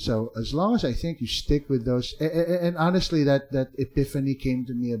 So as long as I think you stick with those, and honestly, that epiphany came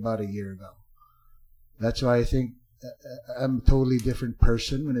to me about a year ago. That's why I think I'm a totally different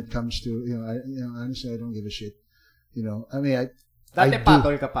person when it comes to honestly, I don't give a shit. I mean, Dati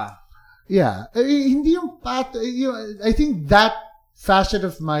patol ka pa. Yeah, hindi yung I think that facet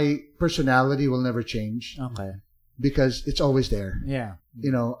of my personality will never change. Okay. Because it's always there. Yeah.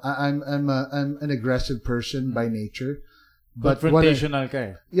 I'm an aggressive person by nature. But confrontational ka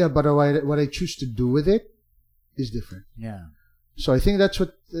eh. Yeah, but what I choose to do with it is different. Yeah. So I think that's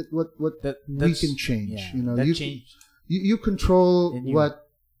what we can change. Yeah. You control what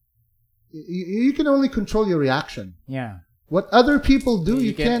you can only control your reaction. Yeah. What other people do,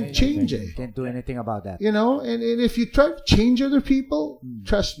 you can't change it. You can't do anything about that. And if you try to change other people,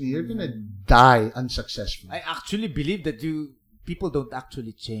 trust me, you're gonna die unsuccessfully. I actually believe that people don't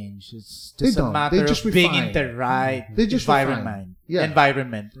actually change. It's just They a don't. matter They just of being refine. in the right They just environment. refine. Yeah.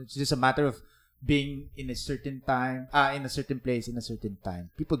 Environment. It's just a matter of being in a certain time, in a certain place, in a certain time.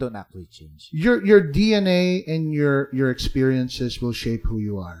 People don't actually change. Your DNA and your experiences will shape who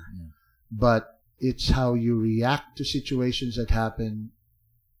you are. Yeah. But it's how you react to situations that happen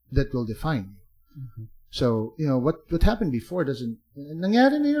that will define you. So, what happened before doesn't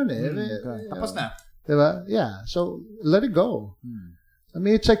nangyari na yun eh. Tapos na. Diba? Yeah. So let it go. I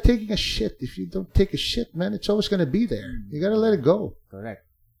mean, it's like taking a shit. If you don't take a shit, man, it's always gonna be there. You gotta let it go. Correct.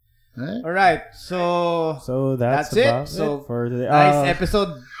 Right? All right. So that's it. about So it for today. nice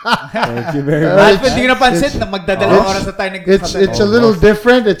episode. Thank you very Alright. much. Hindi ko napansin na magdadalawang oras na tayo It's a little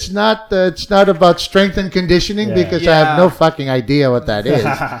different. It's not about strength and conditioning Yeah. because I have no fucking idea what that is.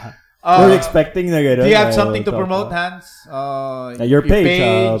 We're expecting na gano'n. Do you have something to promote, Hans? Your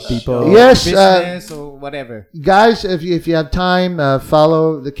page, people. Yes, business or whatever. Guys, if you have time,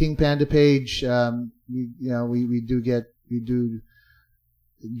 follow the King Panda page. We do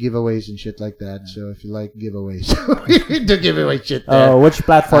giveaways and shit like that. So if you like giveaways, we do giveaway shit there. Which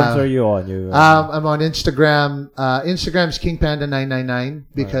platforms are you on? I'm on Instagram. Instagram's King Panda 999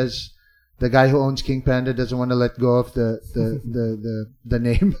 because the guy who owns King Panda doesn't want to let go of the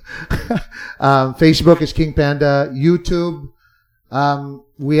name. Facebook is King Panda. YouTube,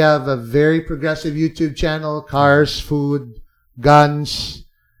 we have a very progressive YouTube channel. Cars, food, guns,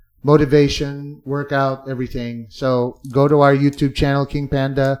 motivation, workout, everything. So go to our YouTube channel, King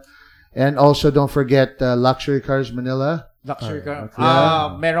Panda. And also don't forget Luxury Cars Manila. Luxury car.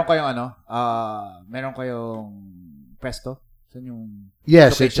 Yeah. Meron kayong Presto? Saan yung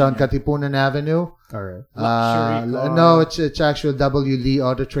Yes, location it's on niya? Katipunan Avenue. All right. Luxury car. No, it's actually W. Lee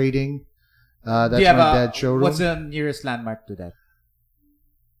Auto Trading. That's Do you have my dad's showroom. What's the nearest landmark to that?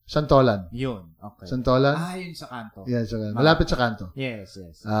 Santolan. Yun. Okay. Santolan? Yun sa kanto. Yeah, malapit sa kanto. Yes.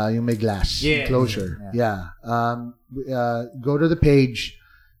 Yung may glass Yes. enclosure. Yeah. Go to the page.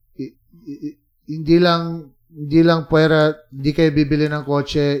 Hindi lang pwera, hindi kayo bibili ng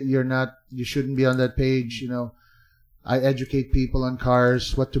kotse, you shouldn't be on that page, I educate people on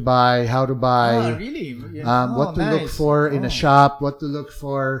cars, what to buy, how to buy. Really? What to look for in a shop, what to look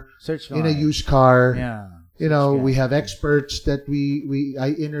for Search in a used car. Yeah. We have experts that I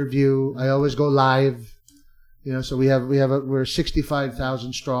interview. I always go live. So we're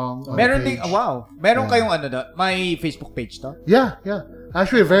 65,000 strong. On Meron the ding, page. wow. Meron Yeah. kayong may Facebook page to? Yeah.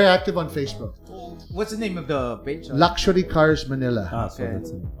 Actually, very active on Facebook. What's the name of the page? Luxury Cars Manila. So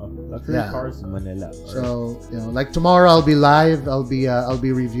that's Luxury Yeah. Cars Manila. So like tomorrow, I'll be live. I'll be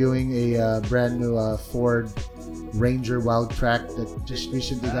reviewing a brand new Ford Ranger Wildtrak that just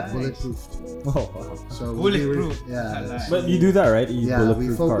recently got bulletproof. Oh, wow. So Bulletproof. yeah. But you do that, right? You Yeah, we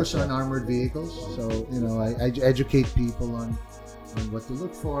bulletproof focus cars, on armored vehicles. So, I educate people on what to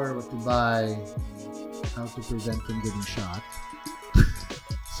look for, what to buy, how to prevent from getting shot.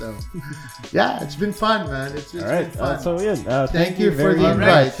 So, yeah, it's been fun, man. It's All right. been fun. Thank you for very the much.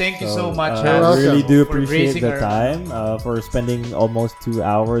 invite. Alright, thank you so much. You're I welcome. really do for appreciate gracing the our time for spending almost 2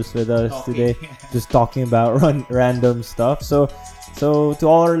 hours with us talking. today, just talking about random stuff. So So to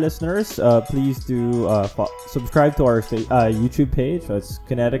all our listeners, please do subscribe to our YouTube page. So it's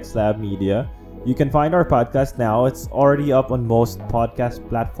Kinetics Lab Media. You can find our podcast now. It's already up on most podcast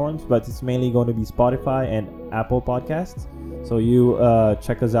platforms, but it's mainly going to be Spotify and Apple Podcasts. So you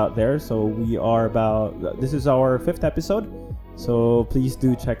check us out there. So this is our 5th episode. So please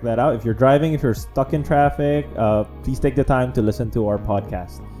do check that out. If you're driving, if you're stuck in traffic, please take the time to listen to our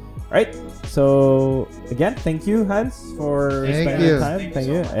podcast. Right. So again, thank you, Hans, for spending the time. Thank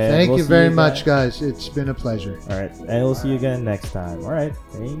you. And Thank we'll you see very again. much, guys. It's been a pleasure. All right. And we'll see you again next time. All right.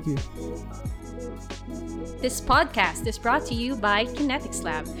 Thank you. This podcast is brought to you by Kinetics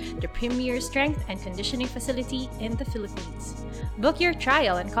Lab, the premier strength and conditioning facility in the Philippines. Book your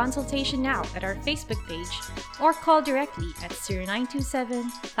trial and consultation now at our Facebook page or call directly at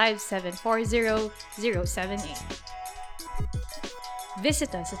 0927-5740-078.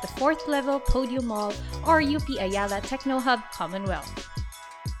 Visit us at the 4th level Podium Mall or UP Ayala Techno Hub Commonwealth.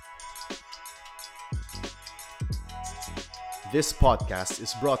 This podcast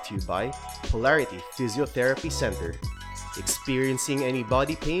is brought to you by Polarity Physiotherapy Center. Experiencing any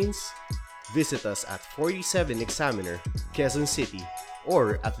body pains? Visit us at 47 Examiner, Quezon City,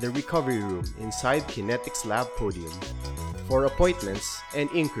 or at the Recovery Room inside Kinetics Lab Podium. For appointments and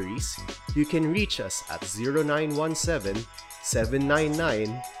inquiries, you can reach us at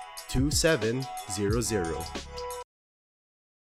 0917-799-2700.